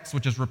beautiful texts,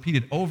 which is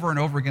repeated over and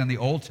over again in the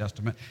Old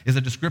Testament, is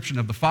a description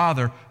of the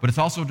Father, but it's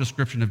also a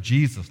description of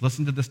Jesus.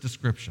 Listen to this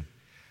description.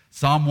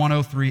 Psalm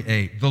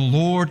 103:8. The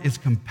Lord is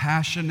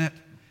compassionate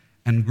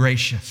and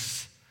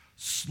gracious,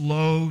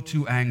 slow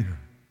to anger,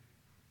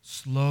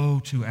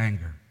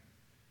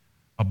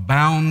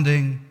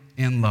 abounding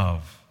in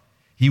love.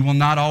 He will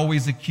not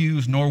always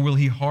accuse, nor will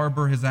he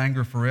harbor his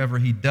anger forever.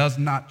 He does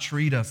not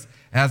treat us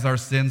as our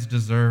sins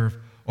deserve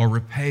or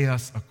repay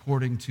us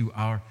according to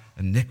our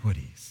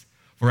iniquities.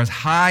 For as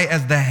high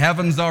as the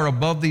heavens are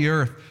above the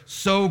earth,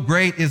 so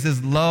great is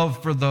his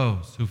love for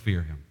those who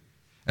fear him.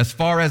 As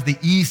far as the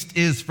east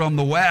is from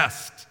the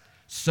west,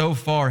 so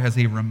far has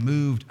he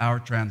removed our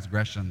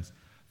transgressions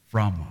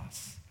from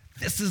us.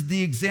 This is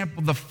the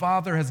example the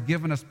Father has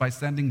given us by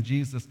sending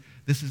Jesus.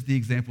 This is the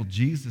example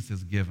Jesus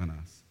has given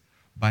us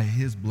by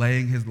his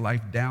laying his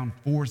life down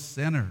for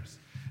sinners,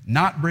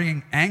 not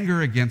bringing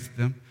anger against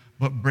them,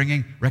 but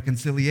bringing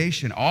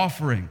reconciliation,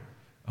 offering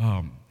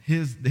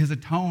his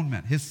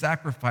atonement, his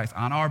sacrifice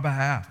on our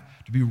behalf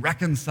to be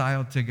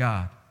reconciled to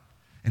God.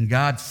 And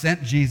God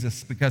sent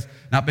Jesus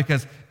not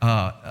because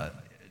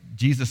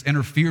Jesus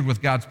interfered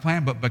with God's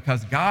plan, but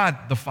because God,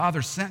 the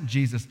Father, sent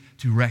Jesus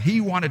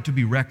he wanted to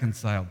be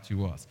reconciled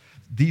to us.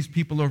 These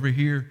people over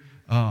here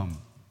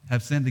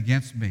have sinned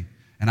against me,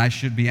 and I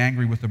should be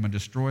angry with them and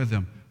destroy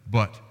them,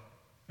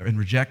 and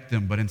reject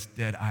them, but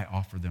instead I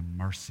offer them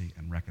mercy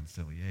and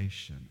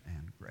reconciliation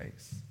and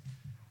grace.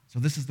 So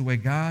this is the way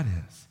God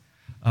is.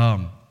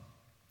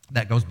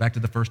 That goes back to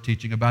the first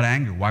teaching about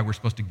anger, why we're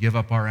supposed to give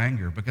up our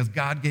anger, because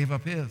God gave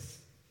up his.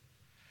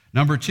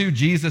 Number 2,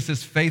 Jesus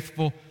is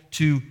faithful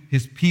to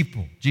his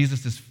people.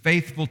 Jesus is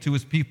faithful to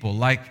his people,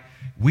 like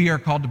we are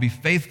called to be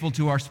faithful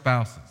to our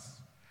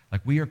spouses, like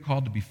we are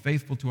called to be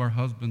faithful to our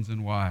husbands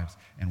and wives.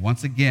 And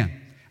once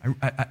again,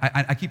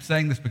 I keep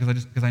saying this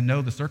because I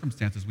know the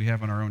circumstances we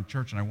have in our own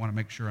church, and I want to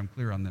make sure I'm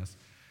clear on this.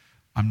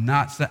 I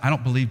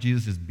don't believe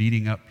Jesus is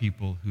beating up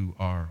people who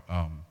are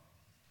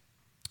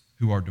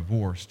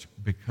divorced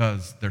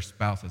because their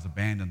spouse has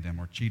abandoned them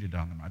or cheated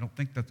on them. I don't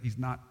think that he's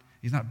not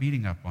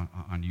beating up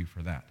on you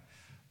for that.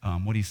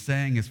 What he's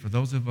saying is for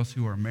those of us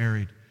who are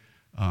married,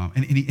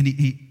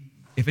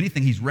 if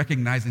anything, he's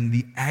recognizing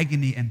the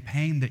agony and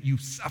pain that you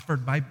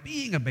suffered by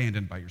being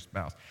abandoned by your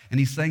spouse. And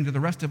he's saying to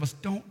the rest of us,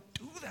 don't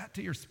do that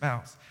to your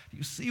spouse. Do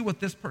you see what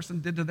this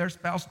person did to their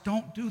spouse?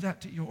 Don't do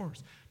that to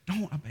yours.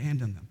 Don't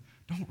abandon them.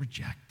 Don't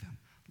reject them.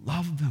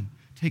 Love them.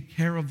 Take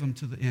care of them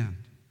to the end.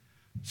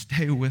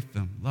 Stay with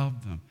them.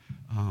 Love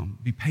them.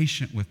 Be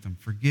patient with them.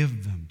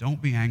 Forgive them.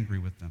 Don't be angry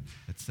with them,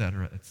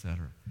 etc.,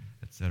 etc.,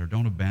 etc.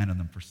 Don't abandon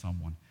them for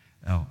someone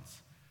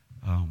else.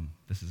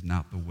 This is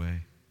not the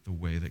way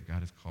that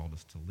God has called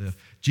us to live.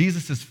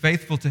 Jesus is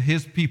faithful to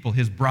his people,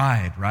 his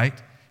bride,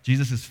 right?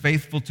 Jesus is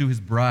faithful to his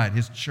bride,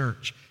 his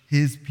church,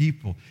 his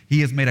people.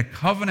 He has made a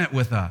covenant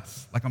with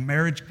us, like a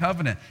marriage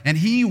covenant, and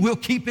he will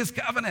keep his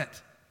covenant.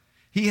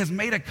 He has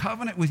made a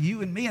covenant with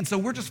you and me, and so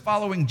we're just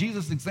following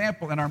Jesus'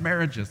 example in our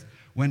marriages.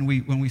 When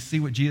we see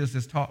what Jesus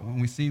has taught, when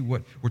we see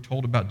what we're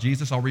told about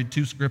Jesus, I'll read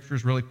two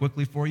scriptures really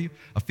quickly for you.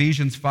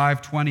 Ephesians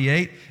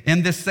 5:28.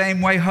 In this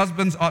same way,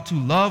 husbands ought to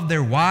love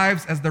their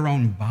wives as their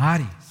own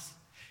bodies.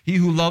 He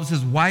who loves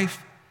his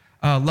wife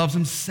loves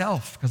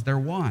himself because they're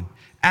one.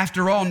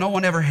 After all, no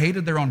one ever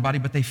hated their own body,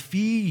 but they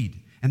feed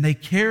and they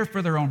care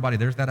for their own body.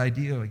 There's that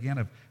idea, again,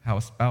 of how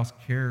a spouse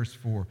cares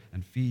for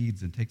and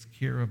feeds and takes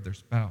care of their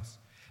spouse.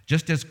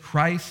 Just as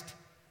Christ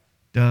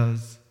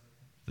does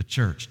the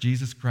church.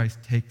 Jesus Christ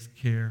takes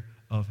care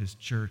of his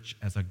church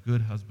as a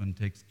good husband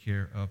takes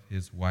care of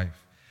his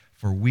wife.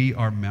 For we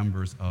are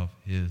members of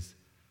his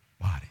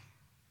body.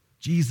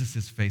 Jesus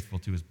is faithful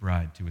to his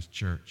bride, to his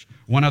church.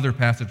 One other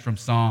passage from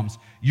Psalms.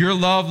 Your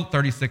love,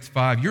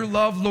 36:5, your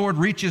love, Lord,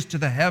 reaches to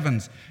the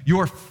heavens.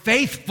 Your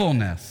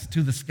faithfulness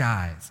to the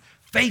skies.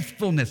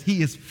 Faithfulness.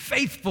 He is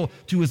faithful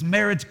to his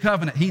marriage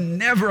covenant. He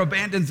never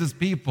abandons his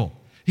people.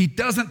 He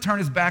doesn't turn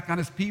his back on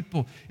his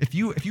people. If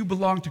you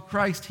belong to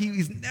Christ, he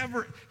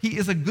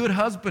is a good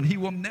husband. He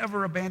will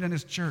never abandon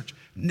his church,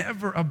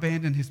 never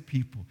abandon his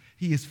people.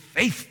 He is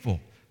faithful.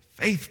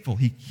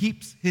 He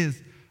keeps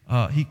his,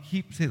 we're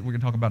going to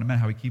talk about in a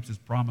minute how he keeps his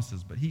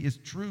promises, but he is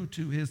true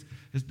to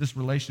this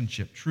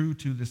relationship, true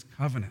to this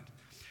covenant.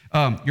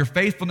 Your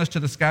faithfulness to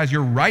the skies,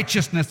 your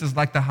righteousness is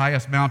like the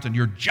highest mountain,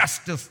 your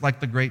justice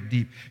like the great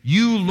deep.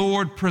 You,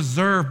 Lord,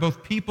 preserve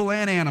both people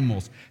and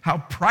animals. How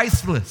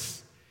priceless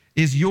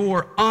is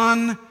your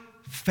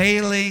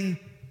unfailing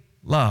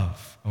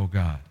love, oh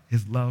God.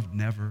 His love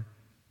never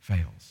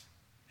fails.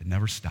 It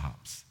never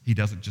stops. He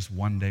doesn't just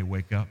one day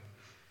wake up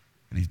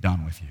and he's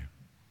done with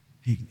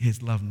you.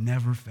 His love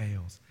never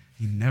fails.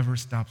 He never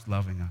stops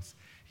loving us.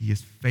 He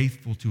is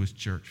faithful to his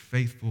church,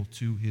 faithful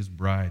to his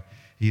bride.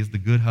 He is the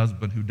good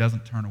husband who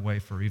doesn't turn away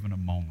for even a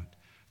moment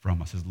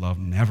from us. His love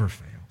never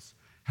fails.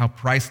 How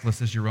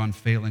priceless is your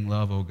unfailing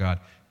love, oh God.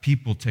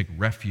 People take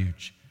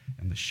refuge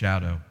in the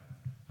shadow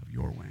of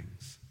your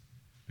wings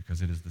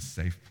because it is the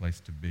safe place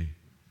to be.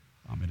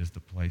 It is the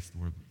place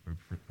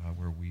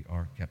where we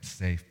are kept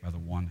safe by the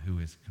one who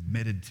is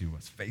committed to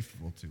us,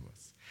 faithful to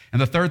us.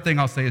 And the third thing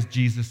I'll say is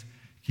Jesus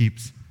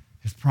keeps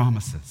his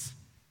promises.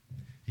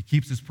 He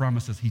keeps his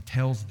promises. He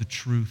tells the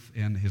truth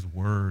in his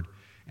word,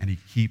 and he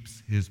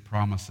keeps his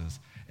promises.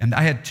 And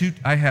I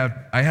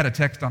had a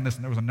text on this,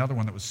 and there was another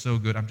one that was so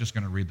good. I'm just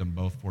going to read them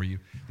both for you.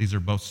 These are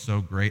both so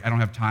great. I don't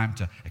have time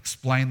to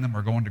explain them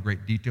or go into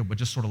great detail, but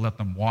just sort of let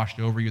them wash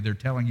over you. They're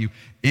telling you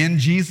in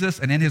Jesus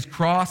and in his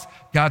cross,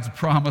 God's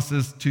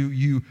promises to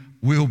you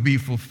will be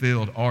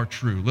fulfilled, are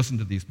true. Listen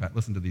to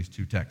these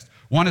two texts.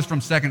 One is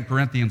from 2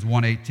 Corinthians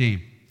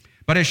 1:18.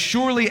 But as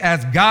surely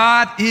as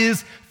God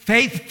is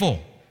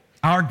faithful,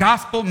 our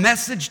gospel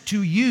message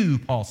to you,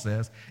 Paul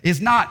says,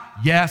 is not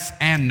yes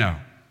and no.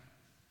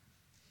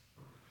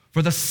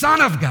 For the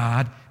Son of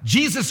God,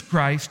 Jesus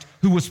Christ,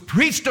 who was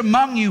preached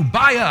among you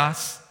by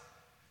us,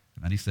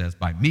 and then he says,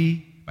 by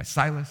me, by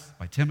Silas,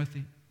 by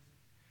Timothy.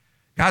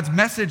 God's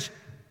message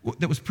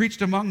that was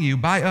preached among you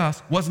by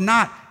us was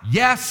not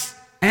yes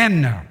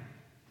and no.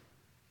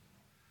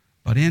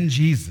 But in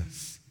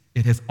Jesus,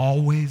 it has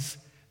always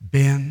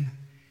been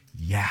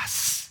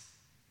yes,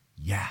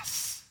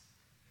 yes,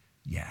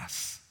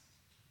 yes,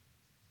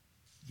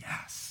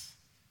 yes.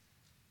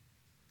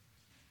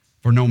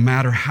 For no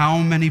matter how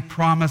many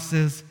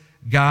promises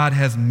God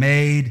has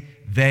made,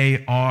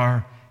 they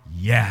are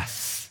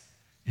yes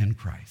in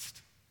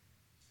Christ.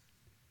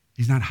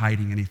 He's not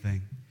hiding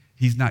anything.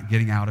 He's not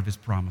getting out of his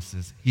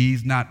promises.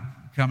 He's not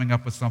coming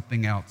up with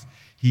something else.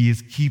 He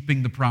is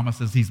keeping the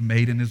promises he's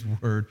made in his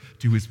word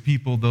to his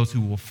people, those who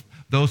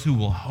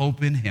will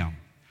hope in him,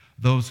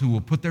 those who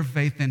will put their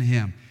faith in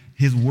him.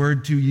 His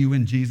word to you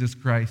in Jesus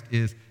Christ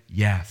is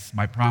yes.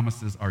 My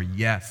promises are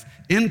yes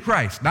in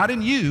Christ, not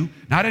in you,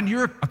 not in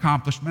your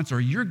accomplishments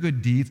or your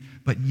good deeds,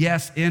 but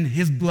yes in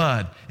his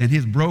blood, in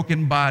his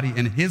broken body,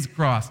 in his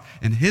cross,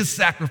 in his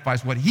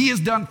sacrifice, what he has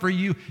done for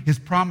you.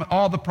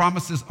 All the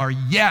promises are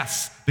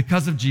yes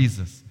because of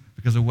Jesus,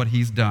 because of what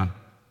he's done.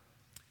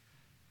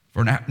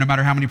 For no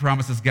matter how many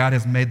promises God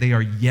has made, they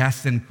are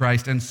yes in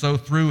Christ. And so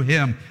through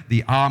him,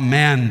 the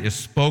amen is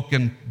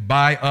spoken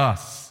by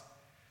us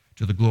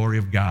to the glory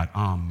of God.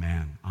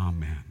 Amen,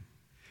 amen.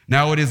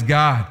 Now it is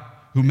God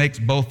who makes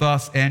both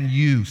us and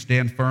you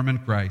stand firm in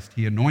Christ.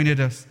 He anointed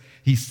us.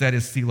 He set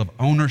his seal of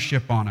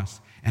ownership on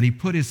us. And he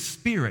put his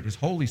Spirit, his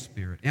Holy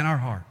Spirit, in our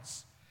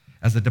hearts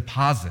as a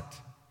deposit,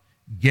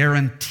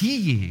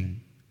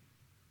 guaranteeing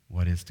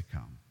what is to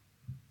come.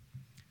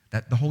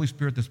 That the Holy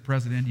Spirit that's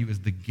present in you is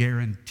the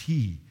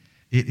guarantee.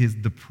 It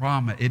is the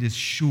promise. It is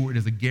sure. It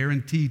is a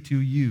guarantee to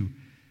you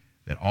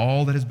that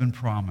all that has been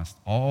promised,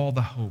 all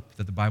the hope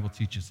that the Bible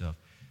teaches of,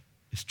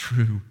 is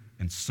true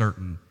and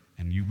certain,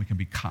 and you can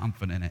be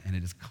confident in it, and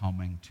it is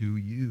coming to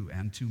you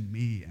and to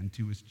me and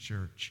to his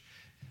church.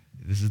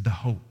 This is the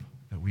hope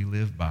that we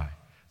live by.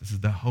 This is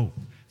the hope.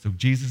 So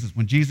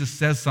when Jesus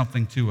says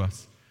something to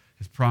us,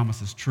 his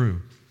promise is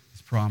true.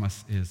 His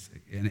promise is,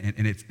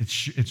 and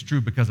it's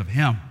true because of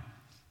him.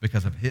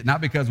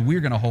 Not because we're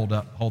going to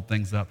hold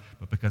things up,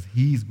 but because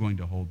he's going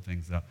to hold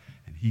things up,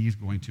 and he's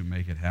going to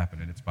make it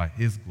happen, and it's by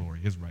his glory,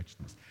 his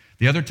righteousness.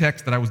 The other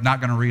text that I was not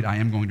going to read, I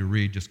am going to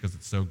read just because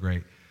it's so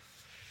great.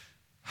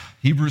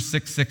 Hebrews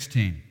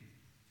 6:16.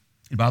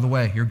 And by the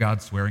way, hear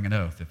God swearing an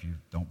oath if you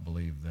don't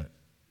believe that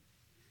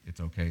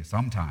it's okay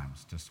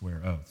sometimes to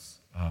swear oaths.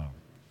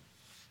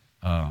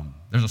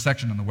 There's a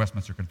section in the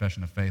Westminster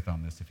Confession of Faith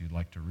on this if you'd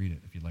like to read it,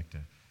 if you'd like to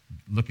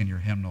look in your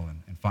hymnal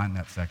and find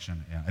that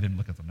section. Yeah, I didn't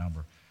look at the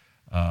number.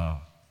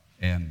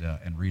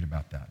 And read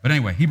about that. But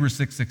anyway, Hebrews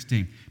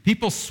 6:16.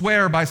 People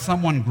swear by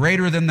someone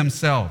greater than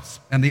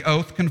themselves, and the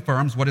oath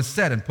confirms what is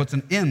said and puts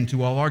an end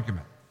to all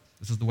argument.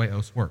 This is the way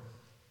oaths work.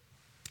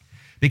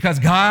 Because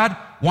God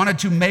wanted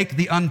to make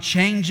the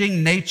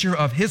unchanging nature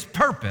of his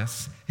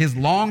purpose, his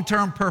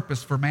long-term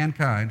purpose for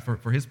mankind,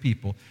 for his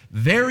people,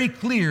 very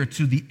clear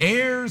to the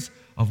heirs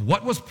of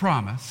what was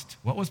promised,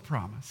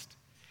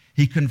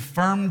 he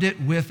confirmed it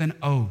with an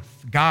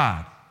oath.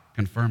 God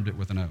confirmed it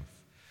with an oath.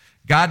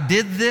 God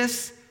did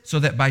this so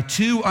that by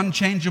two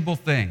unchangeable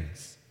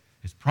things,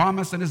 his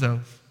promise and his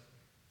oath,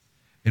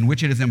 in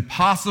which it is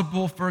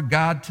impossible for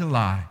God to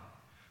lie,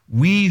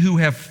 we who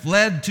have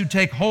fled to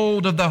take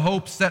hold of the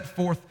hope set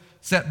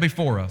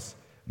before us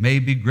may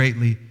be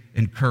greatly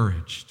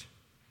encouraged.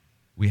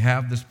 We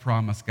have this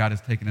promise. God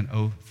has taken an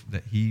oath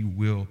that he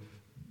will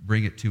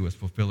bring it to us,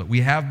 fulfill it.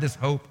 We have this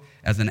hope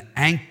as an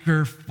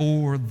anchor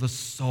for the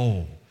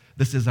soul.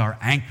 This is our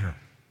anchor,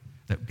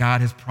 that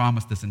God has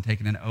promised us and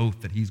taken an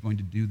oath that he's going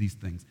to do these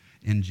things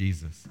in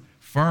Jesus.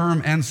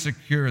 Firm and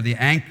secure, the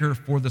anchor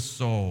for the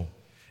soul.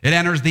 It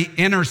enters the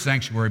inner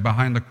sanctuary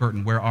behind the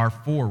curtain where our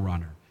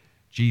forerunner,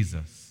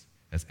 Jesus,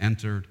 has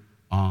entered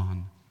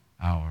on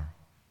our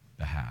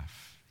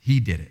behalf. He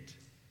did it.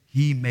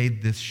 He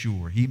made this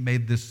sure. He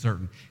made this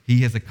certain.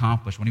 He has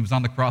accomplished. When he was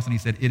on the cross and he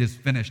said, "It is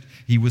finished,"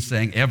 he was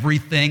saying,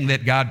 everything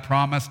that God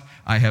promised,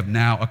 I have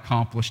now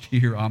accomplished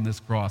here on this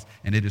cross,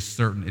 and it is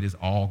certain. It is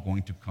all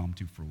going to come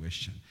to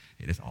fruition.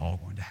 It is all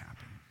going to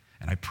happen,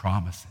 and I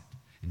promise it.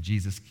 And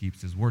Jesus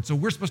keeps his word. So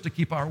we're supposed to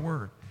keep our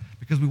word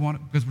because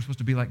we're supposed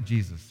to be like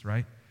Jesus,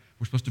 right?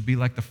 We're supposed to be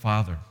like the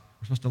Father.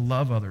 We're supposed to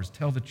love others,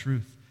 tell the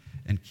truth,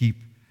 and keep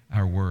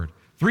our word.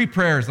 3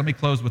 prayers. Let me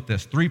close with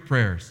this. 3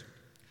 prayers.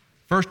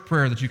 First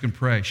prayer that you can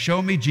pray: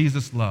 show me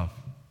Jesus' love.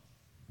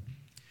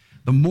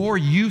 The more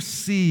you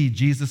see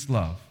Jesus'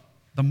 love,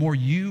 the more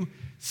you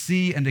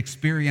see and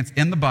experience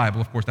in the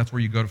Bible. Of course, that's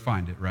where you go to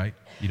find it, right?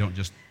 You don't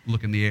just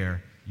look in the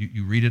air.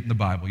 You read it in the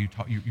Bible. You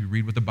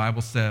read what the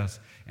Bible says,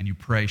 and you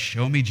pray,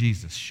 show me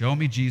Jesus,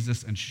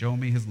 and show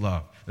me his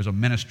love. There's a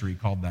ministry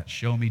called that,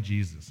 Show Me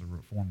Jesus, a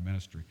Reformed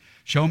ministry.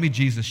 Show me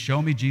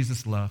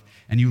Jesus' love.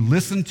 And you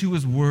listen to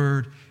his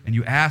word, and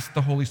you ask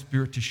the Holy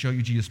Spirit to show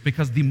you Jesus.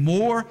 Because the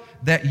more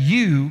that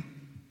you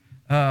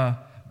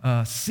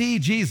see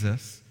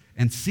Jesus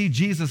and see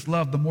Jesus'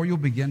 love, the more you'll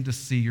begin to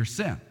see your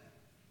sin.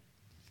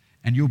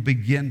 And you'll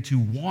begin to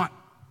want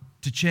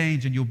to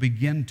change, and you'll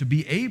begin to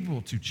be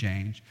able to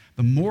change.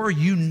 The more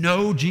you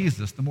know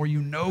Jesus, the more you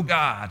know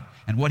God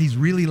and what he's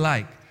really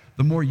like,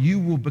 the more you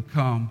will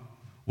become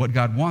what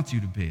God wants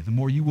you to be. The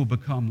more you will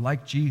become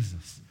like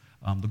Jesus.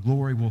 The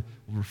glory will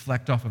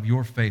reflect off of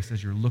your face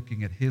as you're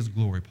looking at his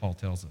glory, Paul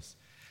tells us.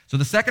 So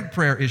the second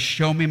prayer is,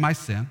 show me my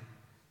sin.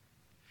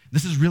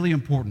 This is really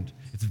important.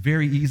 It's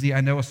very easy. I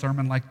know a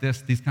sermon like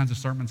this, these kinds of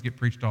sermons get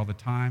preached all the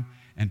time,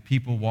 and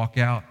people walk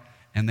out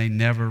and they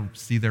never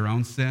see their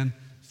own sin,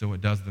 so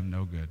it does them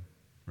no good,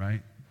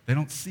 right? They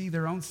don't see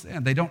their own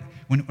sin. They don't.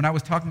 When I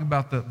was talking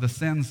about the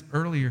sins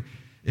earlier,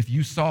 if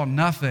you saw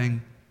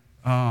nothing,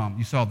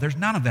 you saw there's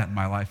none of that in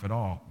my life at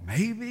all.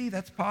 Maybe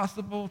that's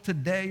possible.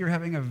 Today you're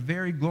having a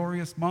very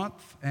glorious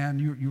month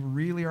and you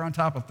really are on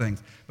top of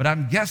things. But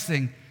I'm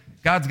guessing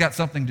God's got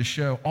something to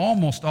show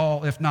almost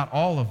all, if not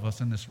all of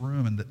us in this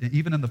room, and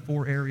even in the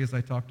 4 areas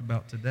I talked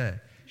about today.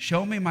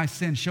 Show me my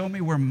sin. Show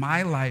me where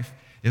my life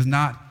is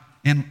not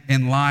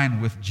in line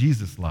with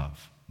Jesus'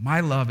 love. My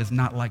love is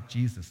not like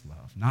Jesus'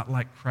 love, not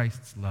like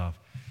Christ's love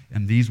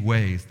in these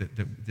ways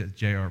that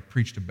J.R.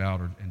 preached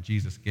about, and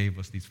Jesus gave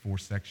us these 4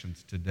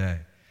 sections today.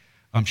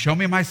 Show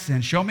me my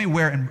sin. Show me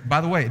where, and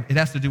by the way, it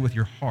has to do with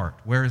your heart.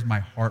 Where is my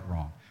heart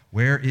wrong?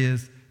 Where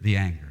is the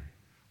anger?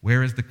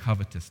 Where is the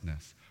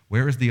covetousness?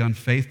 Where is the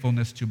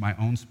unfaithfulness to my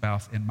own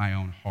spouse in my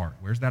own heart?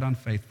 Where's that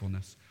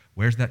unfaithfulness?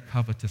 Where's that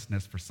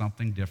covetousness for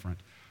something different?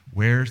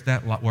 Where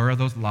are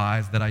those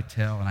lies that I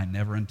tell and I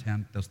never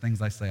intend, those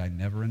things I say I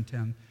never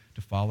intend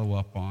to follow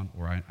up on,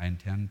 or I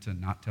intend to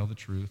not tell the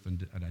truth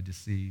and I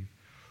deceive?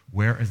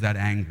 Where is that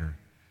anger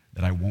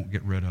that I won't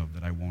get rid of,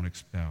 that I won't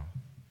expel?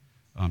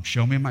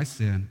 Show me my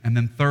sin. And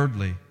then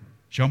thirdly,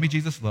 show me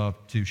Jesus' love.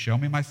 2, show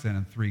me my sin.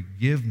 And 3,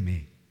 give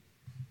me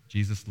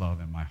Jesus'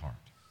 love in my heart.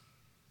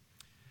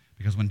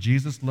 Because when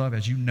Jesus' love,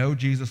 as you know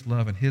Jesus'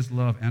 love and his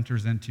love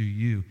enters into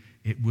you,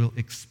 it will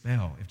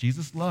expel. If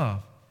Jesus'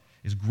 love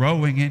is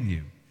growing in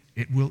you,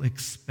 it will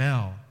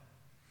expel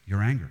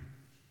your anger.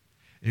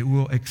 It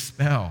will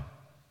expel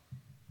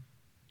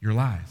your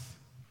lies.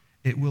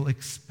 It will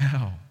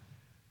expel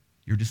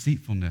your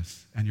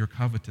deceitfulness and your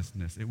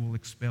covetousness. It will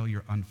expel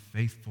your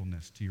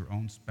unfaithfulness to your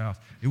own spouse.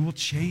 It will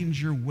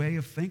change your way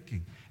of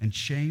thinking and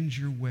change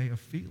your way of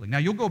feeling. Now,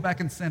 you'll go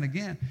back and sin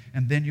again,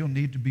 and then you'll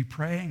need to be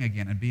praying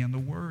again and be in the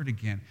Word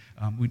again.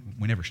 We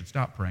never should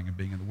stop praying and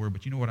being in the Word,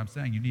 but you know what I'm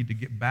saying? You need to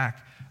get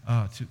back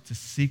to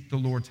seek the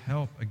Lord's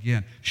help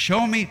again.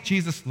 Show me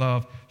Jesus'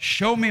 love,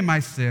 show me my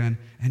sin,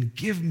 and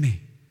give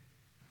me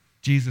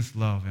Jesus'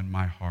 love in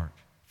my heart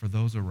for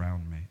those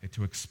around me,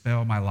 to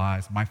expel my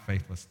lies, my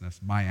faithlessness,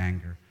 my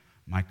anger,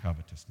 my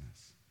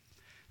covetousness.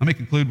 Let me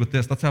conclude with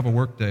this. Let's have a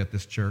work day at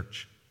this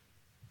church.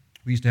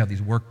 We used to have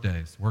these work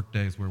days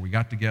where we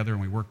got together and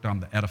we worked on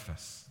the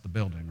edifice, the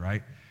building,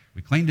 right?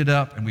 We cleaned it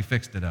up and we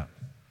fixed it up.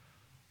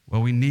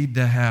 Well, we need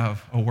to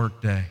have a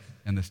work day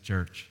in this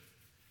church.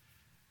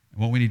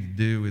 And what we need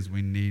to do is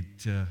we need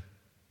to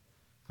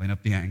clean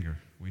up the anger.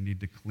 We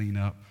need to clean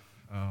up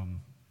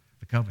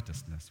the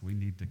covetousness. We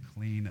need to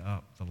clean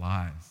up the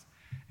lies.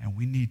 And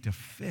we need to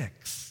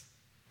fix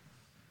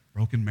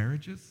broken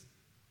marriages.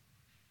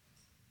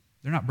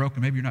 They're not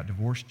broken. Maybe you're not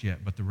divorced yet,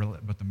 but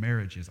the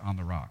marriage is on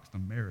the rocks. The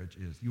marriage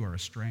is, you are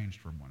estranged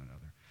from one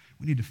another.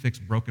 We need to fix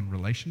broken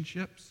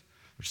relationships.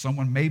 There's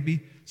someone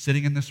maybe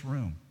sitting in this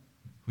room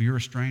who you're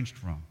estranged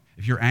from.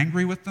 If you're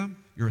angry with them,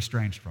 you're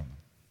estranged from them.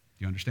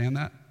 Do you understand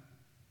that?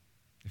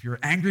 If you're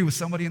angry with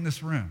somebody in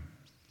this room,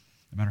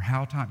 no matter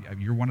how time,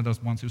 you're one of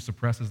those ones who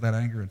suppresses that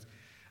anger.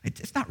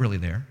 It's not really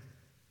there.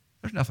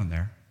 There's nothing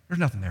there. There's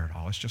nothing there at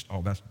all. It's just,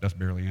 that's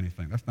barely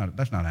anything. That's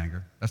not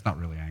anger. That's not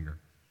really anger.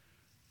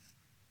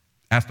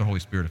 Ask the Holy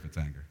Spirit if it's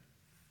anger.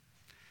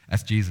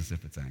 Ask Jesus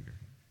if it's anger.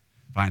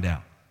 Find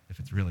out if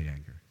it's really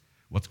anger.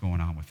 What's going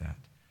on with that?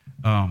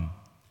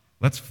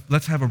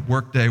 Let's have a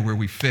work day where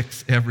we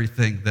fix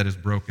everything that is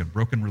broken.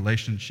 Broken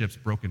relationships,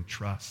 broken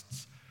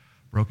trusts,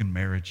 broken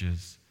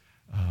marriages,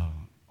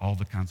 all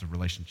the kinds of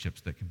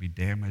relationships that can be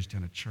damaged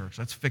in a church.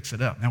 Let's fix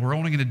it up. Now, we're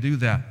only going to do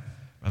that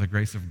by the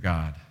grace of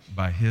God,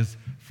 by his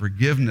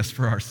forgiveness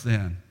for our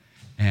sin,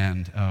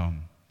 and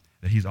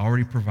that he's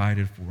already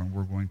provided for, and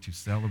we're going to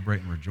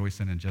celebrate and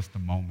rejoice in just a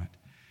moment.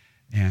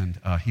 And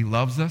he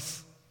loves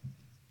us.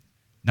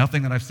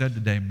 Nothing that I've said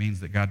today means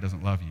that God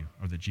doesn't love you,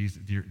 or that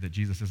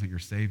Jesus isn't your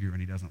Savior and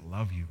he doesn't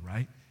love you,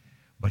 right?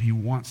 But he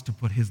wants to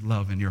put his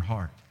love in your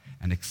heart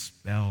and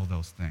expel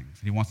those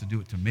things. He wants to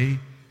do it to me.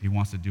 He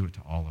wants to do it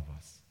to all of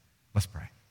us. Let's pray.